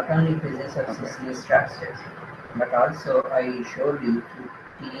 So not only presence of CCA structures, but also I showed you through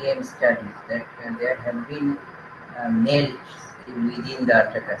TEM studies that there have been melts within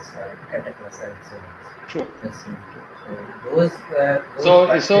the cataclysal zones. True. So those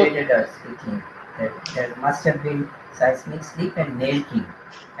persuaded us to think that there must have been seismic slip and melting,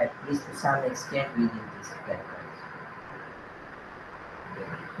 at least to some extent, within this platform.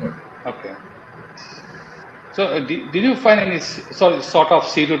 Okay. So did you find any sort of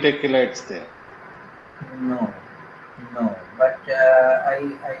pseudotechilites there? No, no. But I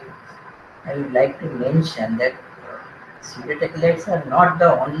would like to mention that pseudotechilites are not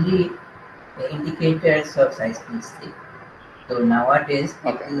the only indicators of seismicity. So nowadays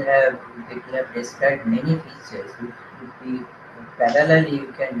people have described many features which would be parallelly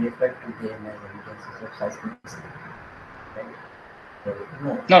you can refer to them as evidences of seismicity. Right? So,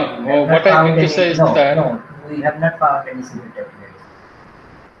 no, what I meant to say is that no, we have not found any pseudotechilites.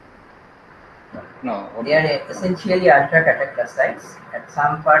 No. Okay. They are essentially ultra-cataclasites. At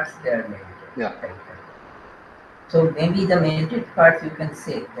some parts they are melted. Yeah. So maybe the melted parts you can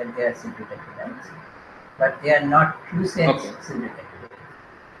say that they are pseudotechilites, but they are not true sense pseudotechilites.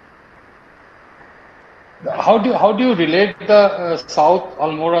 How do you relate the South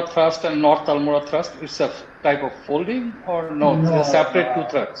Almora thrust and North Almora thrust? It's a type of folding or no? They're separate two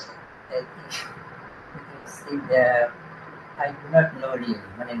thrusts. I do not know really.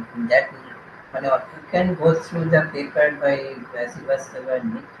 You can go through the paper by Sivastava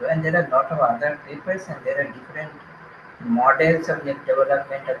and Mitro, and there are a lot of other papers, and there are different models of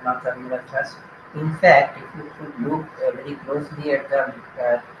development of North Almora thrust. In fact, if you should look very closely at the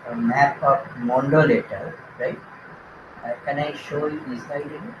map of Mondolator, right? Can I show you this slide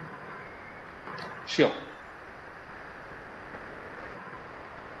again? Sure.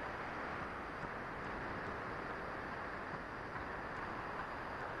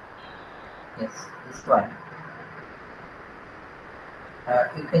 Yes, this one.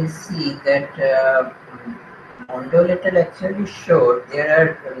 You can see that Mondolator actually showed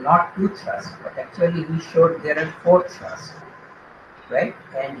there are not two thrusts, but actually he showed there are four thrusts, right?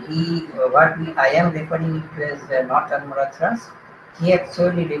 And I am referring it to as the North Almora thrust. He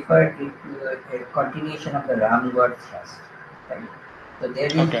actually referred it to a continuation of the Ramgarh thrust, right? So there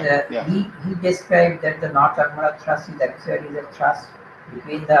is he described that the North Almora thrust is actually the thrust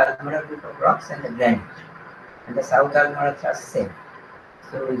between the Almora group of rocks and the granite, and the South Almora thrust same.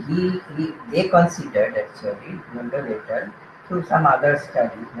 So they considered actually later through some other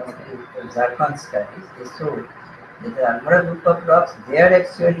studies, mostly zircon studies, they showed that the Almora group of rocks, they are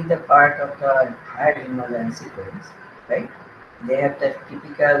actually the part of the higher Himalayan sequence, right? They have the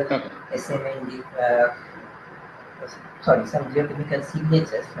typical SMND, some geochemical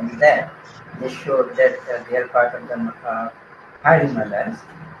signatures from that. They showed that they are part of the higher Himalayas,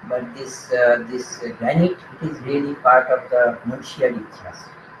 but this granite, it is really part of the Munshiyari thrust.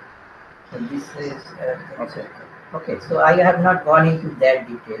 So this is okay. So I have not gone into that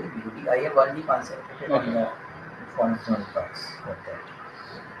detail. I have only concentrated on the fault zone rocks.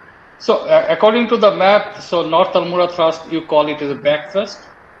 So according to the map, so North Almora thrust, you call it as a back thrust?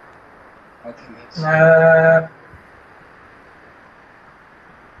 I think it's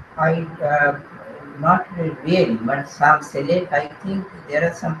not really, but some select. I think there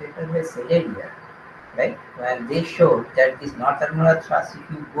are some papers where Celeria, right? Where they showed that this North Almora thrust, if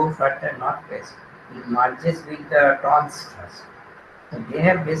you go further northwest, it merges with the Tons thrust. So they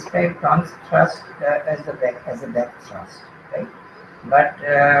have described Tons thrust as a back thrust, right? But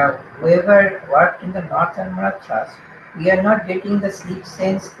whoever worked in the North Almora thrust, we are not getting the slip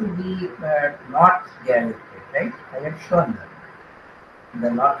sense to be not directed, right? I have shown that. The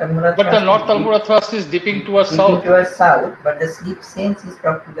North Almora but the North Almora thrust is dipping towards south. But the slip sense is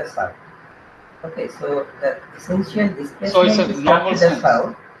up to the south. Okay, so the essential displacement is up to the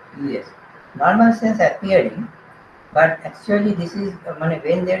south. Yes, normal sense appearing, but actually this is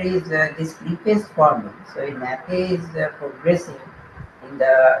when there is this slippage forming. So in Nape is progressing in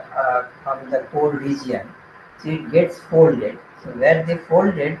the from the core region, so it gets folded. So where they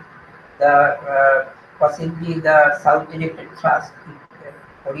folded, the possibly the south directed thrust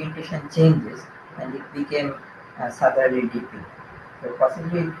orientation changes and it became southerly dipping. So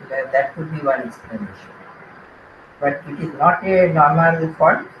possibly that could be one explanation. But it is not a normal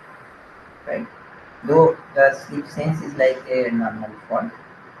fault, right? Though the slip sense is like a normal fault,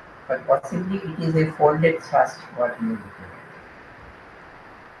 but possibly it is a folded thrust what you are looking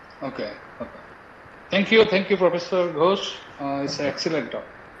at. Okay. Thank you, Professor Ghosh. It's an excellent talk.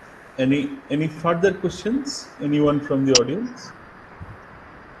 Any further questions? Anyone from the audience?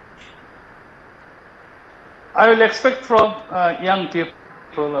 I will expect from young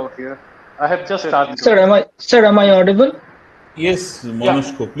people out here. I have just started. Sir, am I audible? Yes,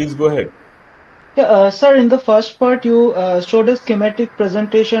 Monoshko, please go ahead. Yeah, sir, in the first part, you showed a schematic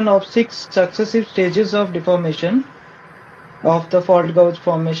presentation of 6 successive stages of deformation of the fault gouge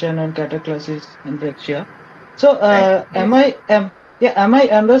formation and cataclasis and brachia. So, am I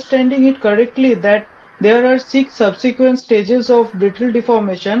understanding it correctly that there are 6 subsequent stages of brittle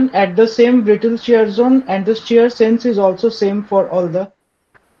deformation at the same brittle shear zone, and the shear sense is also same for all the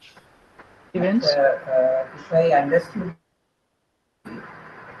events. If I understood,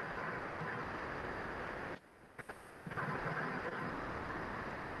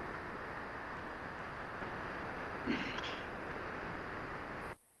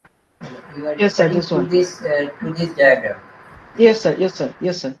 you are Yes, sir. referring This to one. this diagram. Yes, sir. Yes, sir.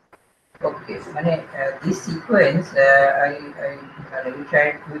 Yes, sir. Okay, this sequence we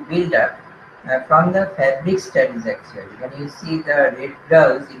tried to build up from the fabric studies actually. When you see the red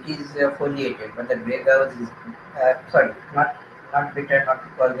gauze, it is foliated, but the grey gauze is sorry, not better not to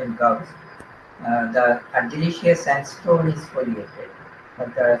call them gauze. The argillaceous sandstone is foliated,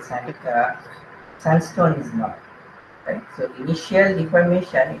 but the sandstone is not. Right. So initial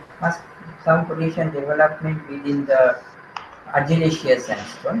deformation, it must some position development within the argillaceous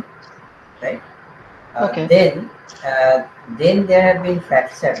sandstone, right? Okay. Then there have been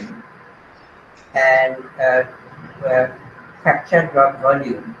fracturing and fractured rock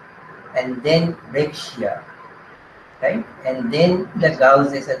volume, and then break shear, right? And then the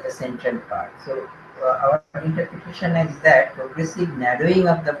gauze is at the central part. So our interpretation is that progressive narrowing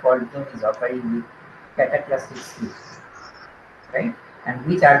of the fault zone is occurring with cataclysmic slip, right? And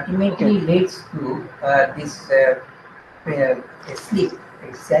which ultimately leads to this slip,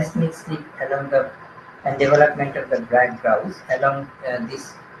 a seismic slip along the and development of the black gauze along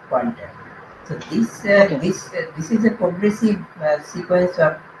this pointer. So this is a progressive sequence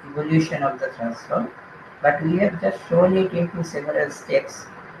of evolution of the transform, but we have just shown it into several steps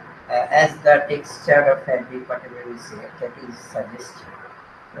as the texture of fabric, whatever we say, that is suggested.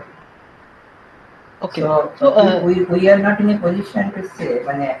 Right? Okay. So we are not in a position to say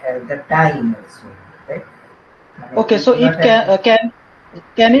the time also, right? Okay, so it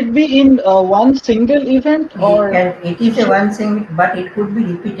can it be in one single event, or it is a one thing, but it could be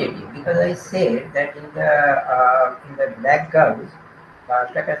repetitive, because I said that in the black gauze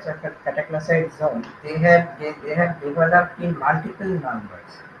cataclysmide zone, they have developed in multiple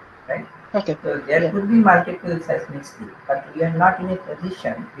numbers, right? Okay. So there could be multiple seismic slip, but we are not in a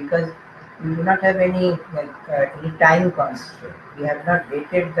position because we do not have any time constraint. We have not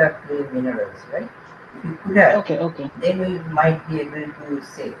dated the clay minerals, right? If we could have, then we might be able to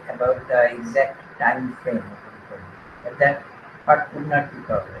say about the exact time frame of the deformation, but that part could not be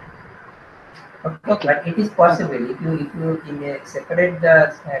covered. Okay. But it is possible if you separate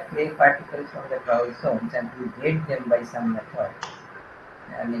the clay particles from the gauze zones and you date them by some method,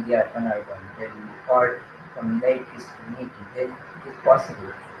 maybe argon, then or combinate discriminating, then it is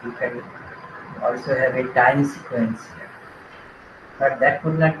possible. You can also have a time sequence here, but that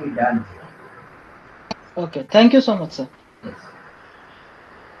could not be done here. Okay, thank you so much, sir. Yes.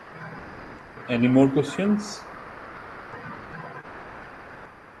 Any more questions?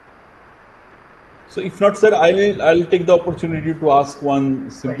 So if not, sir, I'll take the opportunity to ask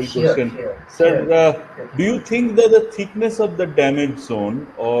one simple question. Sir, do you think that the thickness of the damage zone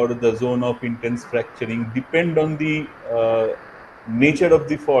or the zone of intense fracturing depend on the nature of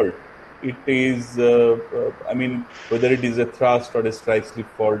the fault? It is, I mean, whether it is a thrust or a strike slip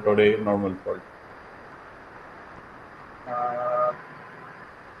fault or a normal fault.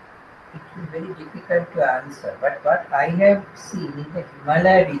 It is very difficult to answer, but what I have seen in the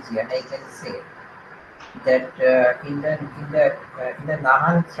Himalaya region, I can say that in the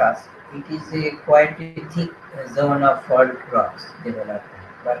Nahan thrust, it is a quite a thick zone of fault rocks development.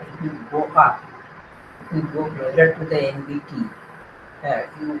 But if you go up, if you go closer to the NBT,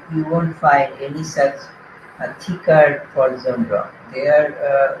 you won't find any such thicker fault zone rock.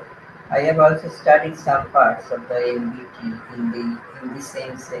 I have also studied some parts of the NBT in the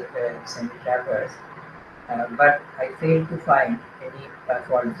same semi-traverse, but I failed to find any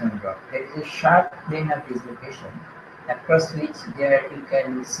fault zone rock. There is a sharp plane of dislocation across which there you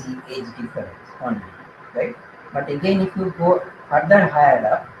can see age difference only, right? But again, if you go further higher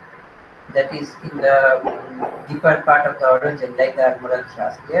up, that is in the deeper part of the origin, like the Almora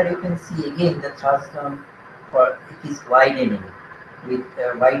thrust, there you can see again the thrust zone, for it is widening with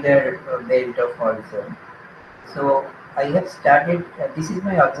a wider belt of fault zone. So I have started, this is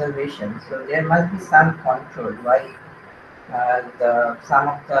my observation, so there must be some control why some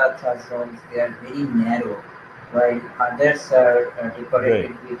of the thrust zones, they are very narrow, while others are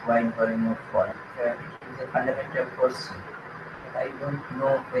decorated with wide volume of fault. It is a fundamental question. I don't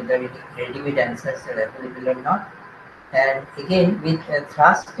know whether any ready-made answers are available or not. And again, with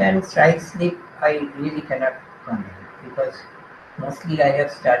thrust and strike slip, I really cannot comment, because mostly I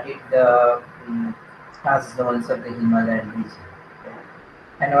have studied the thrust zones of the Himalayan region.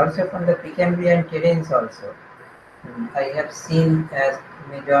 and also from the Precambrian terrains also. I have seen as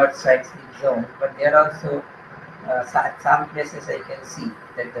major seismic zone, but there are also some places I can see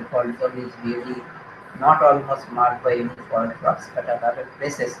that the fault zone is really not almost marked by any fault rocks, but at other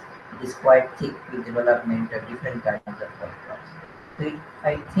places it is quite thick with development of different kinds of fault rocks. So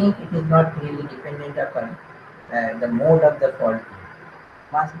I think it is not really dependent upon the mode of the fault.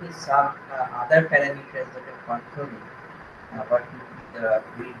 Must be some other parameters that are controlling what will be the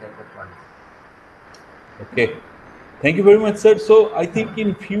width of the fault. Okay. Thank you very much, sir. So I think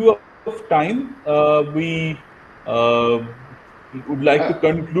in few of time, we would like to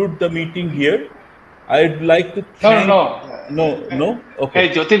conclude the meeting here. I'd like to thank... No? Okay.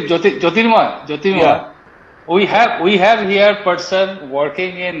 Hey, Jyotirmoy, Yeah. we have here person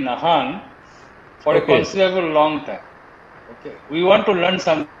working in Nahan for a considerable long time. Okay, we want to learn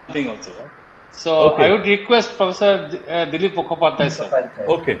something also. Right? So I would request Professor Dilip Mukhopadhyay, sir.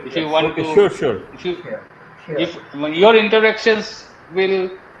 Okay. If you want to, Sure. If your interactions will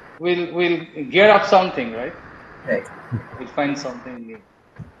gear up something, right? Right. We'll find something new.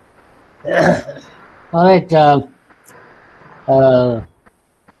 All right. I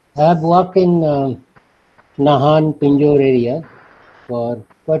have worked in Nahan, Pinjore area for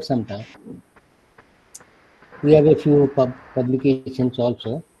quite some time. We have a few publications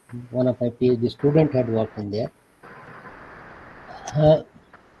also. One of my PhD student had worked in there.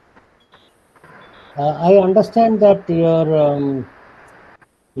 I understand that your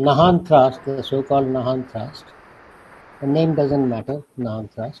Nahan thrust, the so-called Nahan thrust, the name doesn't matter, Nahan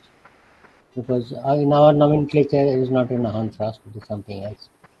thrust, because in our nomenclature it is not a Nahan thrust, it is something else.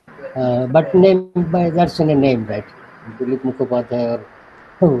 But name by that's in a name, right? Dilip Mukhopadhyay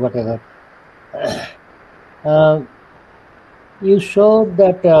or whatever. You showed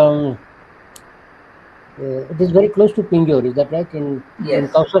that it is very close to Pinjore, is that right? In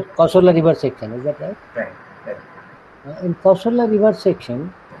Kausala River section, is that right? Right. In Kausala River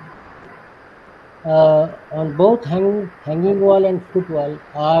section, on both hanging wall and footwall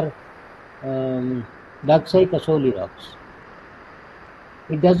are Daksai Kasoli rocks.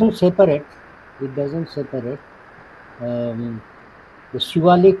 It doesn't separate the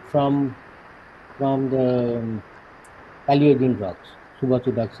Shivalik from the Paleogene rocks,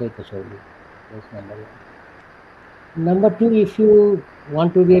 Subatu Daksai Kasoli. That's number one. Number two, if you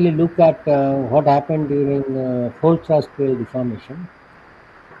want to really look at what happened during fold thrust belt deformation,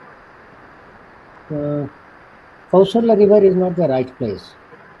 Kausala River is not the right place.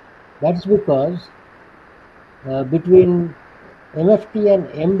 That's because between MFT and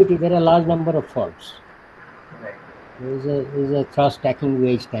MBT, there are a large number of faults. Right. There is a thrust stacking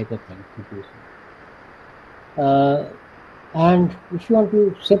wedge type of thing. And if you want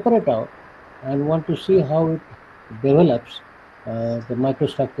to separate out and want to see how it develops, the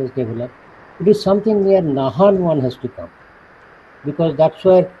microstructures develop, it is something where Nahan one has to come, because that's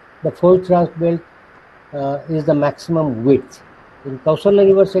where the fold thrust belt is the maximum width. In Kausala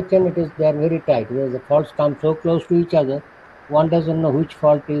River section, they are very tight, where the faults come so close to each other, one doesn't know which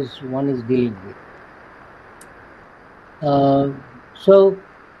fault one is dealing with. So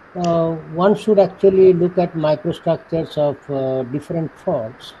one should actually look at microstructures of different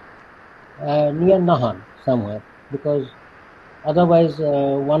faults near Nahan somewhere, because otherwise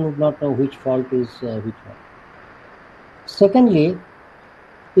one would not know which fault is which one. Secondly,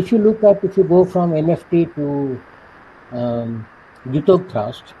 if you go from MFT to Jutok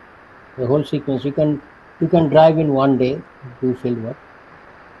thrust, the whole sequence, you can drive in one day, do field work.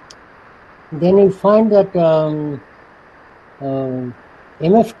 Then you find that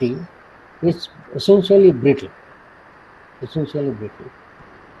MFT is essentially brittle.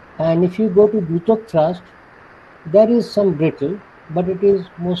 And if you go to Jutok thrust, there is some brittle, but it is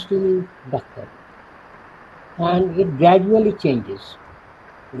mostly ductile. And it gradually changes.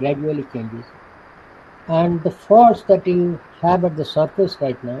 And the faults that you have at the surface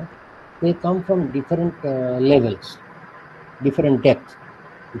right now, they come from different levels, different depth.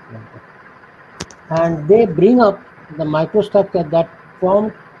 And they bring up the microstructure that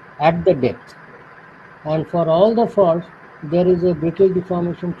formed at the depth. And for all the faults, there is a brittle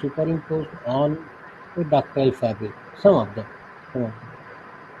deformation superimposed on a ductile fabric, some of them.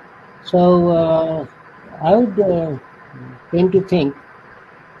 So I would tend to think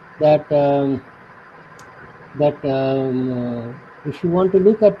that if you want to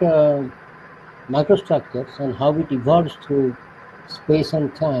look at microstructures and how it evolves through space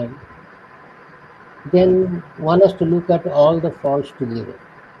and time, then one has to look at all the faults together.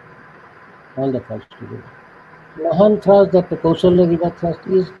 Nahan thrust, that the Kausala River thrust,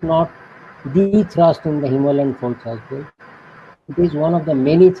 is not the thrust in the Himalayan fold thrust belt. It is one of the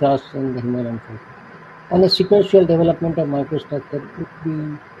many thrusts in the Himalayan fault. And a sequential development of microstructure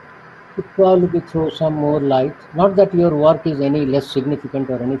could probably throw some more light. Not that your work is any less significant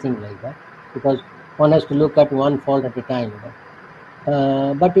or anything like that, because one has to look at one fault at a time.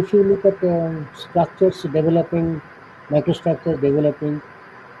 But if you look at structures developing, microstructures developing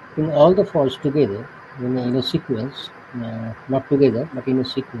in all the faults together in a sequence, not together but in a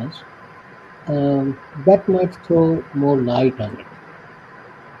sequence, that might throw more light on it,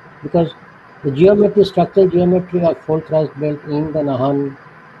 because the structural geometry of fault thrust belt in the Nahan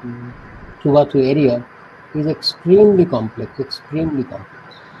Subatu area is extremely complex,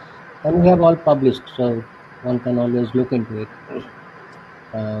 and we have all published, so one can always look into it.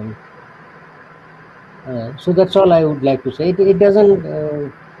 So that's all I would like to say. It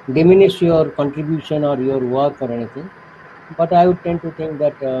doesn't diminish your contribution or your work or anything, but I would tend to think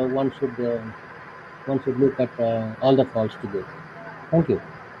that one should look at all the faults together. Thank you.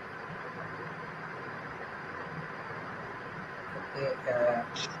 Okay,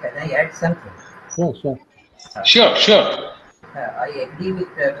 can I add something? Yeah, sure. Sure. I agree with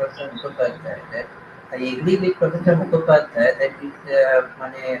Professor Mukhopadhyay that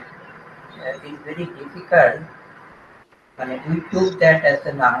it's very difficult. We took that as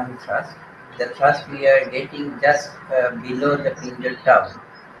the Nahan thrust. The thrust we are getting just below the pinjal town,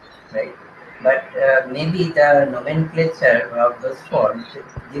 right? But maybe the nomenclature of those faults,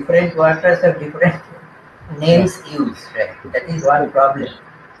 different waters have different names used, right? That is one problem.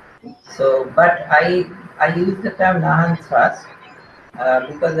 So, but I use the term Nahan thrust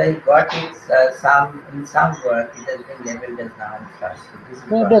because I got it in some work it has been labeled as Nahan thrust. So this is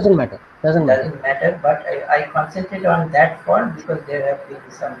No, it doesn't matter. Doesn't matter. But I concentrate on that fault because there have been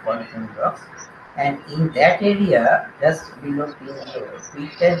some faults in rocks. And in that area, just below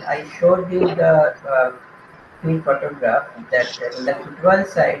P10, I showed you the field photograph that in the footwall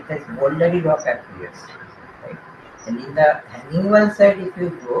side, this bouldery rock appears. Right? And in the hanging wall side, if you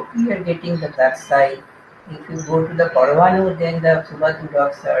go, you are getting the dark side. If you go to the Parvanu, then the Subatu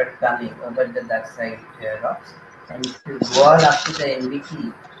rocks are coming over the dark side rocks. And if you go on up to the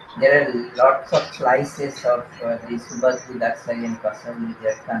NBT, there are lots of slices of the Subatu, Daksai and Kasami they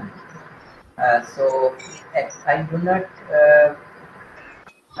are coming. So I do not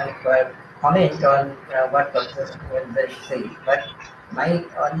comment on what Professor Ghosh said, but my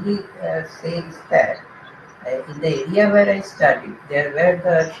only say is that in the area where I studied, there were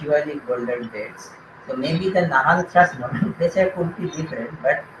the Shivalik boulder beds. So maybe the Nahan thrust nomenclature could be different,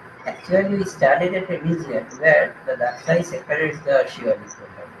 but actually we studied at a region where the Daksai separates the Shivalik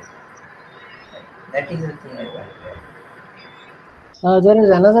boulder bed. That is the thing I want to add. There is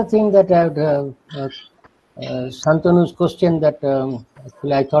another thing that I would Santanu's question that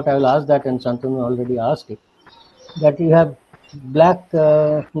actually I thought I will ask that, and Santanu already asked it. That you have black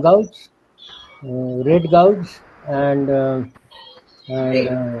gouge, red gouge, and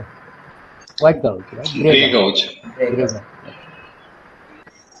white gouge, right? Grey gouge.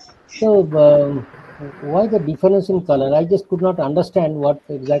 So why the difference in color? I just could not understand what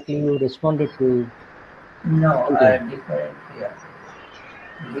exactly you responded to. No, different. Yeah.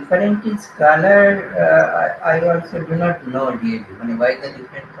 Different is color. I also do not know really why the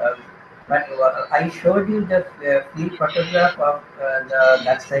different colors. But I showed you the field photograph of the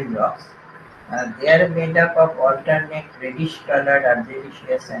Daksai rocks. They are made up of alternate reddish colored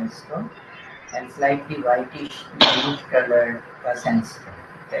argillaceous sandstone and slightly whitish greenish colored sandstone.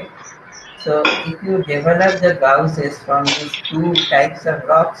 Right. So if you develop the gouges from these two types of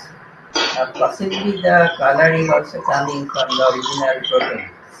rocks, possibly the color is also coming from the original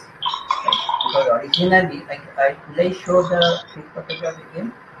proto-rocks. Right? Because originally, will I show the photograph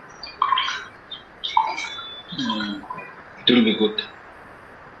again? It will be good.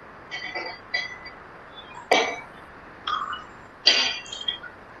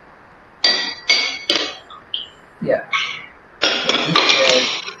 Yeah.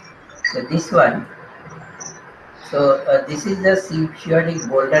 So this one. So this is the Shivalik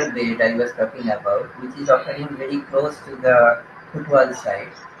boulder bed I was talking about, which is occurring very close to the footwall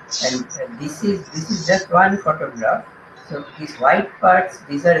side. And this is just one photograph. So these white parts,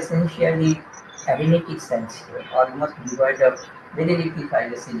 these are essentially avenitic sandstone, almost devoid of very little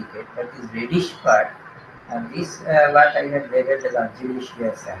phyllosilicate. But this reddish part, this what I have labeled as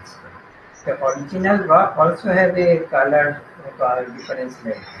argillaceous sandstone. The original rock also have a color difference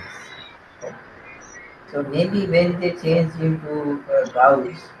like this. Okay. So maybe when they change into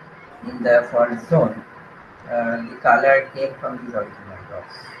gouge in the fault zone, the color came from these original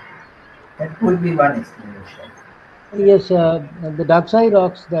rocks. That could be one explanation. Yes, the Daksai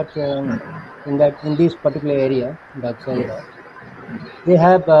rocks that in this particular area, Daksai rocks, They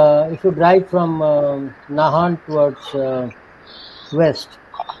have, if you drive from Nahan towards west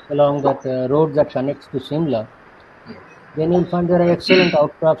along that road that connects to Simla, Yes. then you'll find there are excellent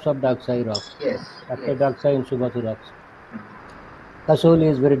outcrops of Dagsai rocks. Yes. After Yes. Dagsai and Subatu rocks. Kasoli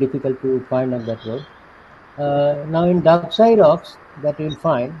is very difficult to find on that road. Now in Dagsai rocks that you'll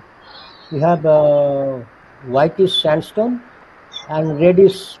find, you have whitish sandstone and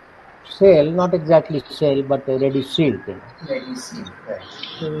reddish shale, not exactly shale, but reddish silt. Reddish silt, right.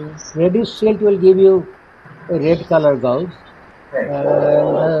 So reddish silt will give you a red color gauge, Right.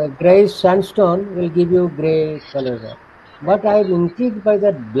 and grayish sandstone will give you gray color rock. But I'm intrigued by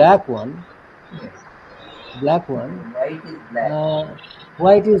that black one. Yes. Black one. White is black.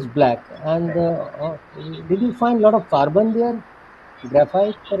 White is black. And did you find a lot of carbon there?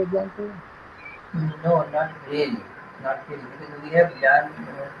 Graphite, for example? No, not really. Not really. Because we have done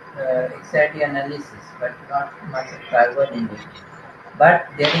XRD analysis, but not much of carbon in it. But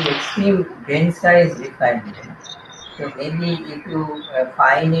there is extreme grain size refinement. So maybe if you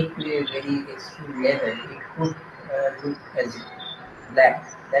fine it to a very extreme level, it could look as black.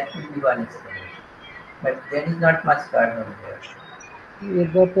 That could be one explanation. But there is not much carbon there. Yeah,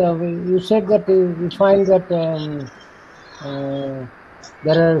 but you said that you find that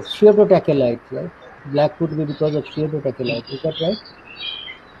there are pseudotachylite, right? Black could be because of pseudotachylite. Is that right?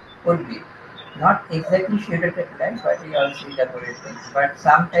 Could be. Not exactly shaded at light, but we also elaborated. But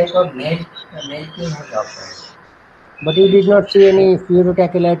some type of melting has occurred. But you did not see any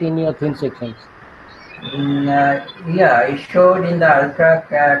pseudotachylite in your thin sections. Yeah, I showed in the ultra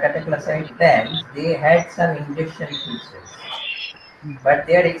cataclysite bands, they had some injection features, but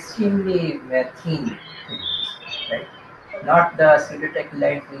they are extremely thin films, right? Not the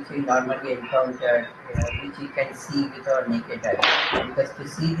pseudotachylite which we normally encounter, which we can see with our naked eye. Because to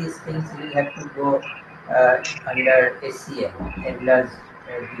see these things, we have to go under SCM, enlarged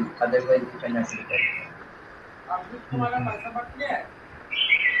view, otherwise you cannot look at them.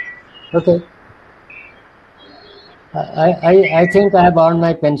 Okay. I think I have earned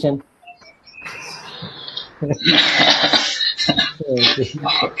my pension. Okay.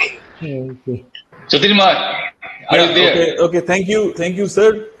 Okay. Jyotirmoy, are you there? Okay. Thank you,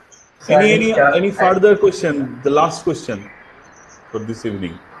 sir. Any further question? The last question for this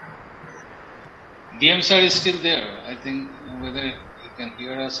evening. DM sir is still there. I think whether he can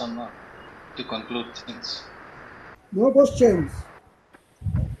hear us or not to conclude things. No questions.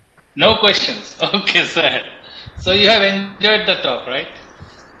 No questions. Okay, sir. So you have enjoyed the talk, right?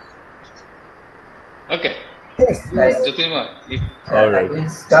 Okay. Yes. Jyotirmoy, All right. Will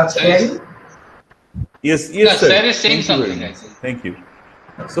stop sharing? Yes, no, sir. Sir is saying Thank you something. very much. Thank you.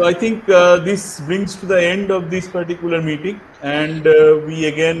 So I think this brings to the end of this particular meeting, and we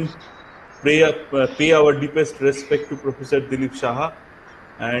again pay our deepest respect to Professor Dilip Saha,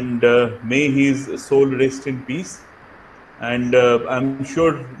 and may his soul rest in peace. And I'm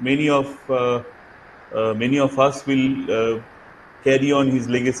sure many of us will carry on his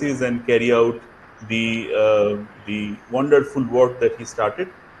legacies and carry out the wonderful work that he started.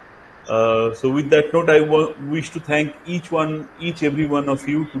 So with that note, I wish to thank every one of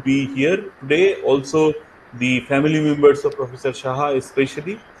you to be here today. Also, the family members of Professor Saha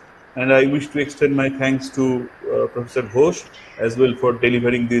especially. And I wish to extend my thanks to Professor Ghosh as well for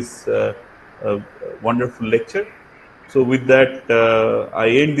delivering this wonderful lecture. So with that, I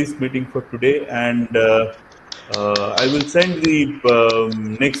end this meeting for today, and I will send the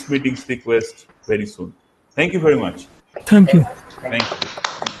next meeting's request very soon. Thank you very much. Thank you. Thank you.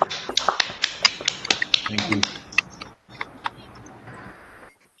 Thank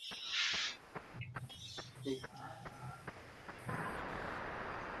you.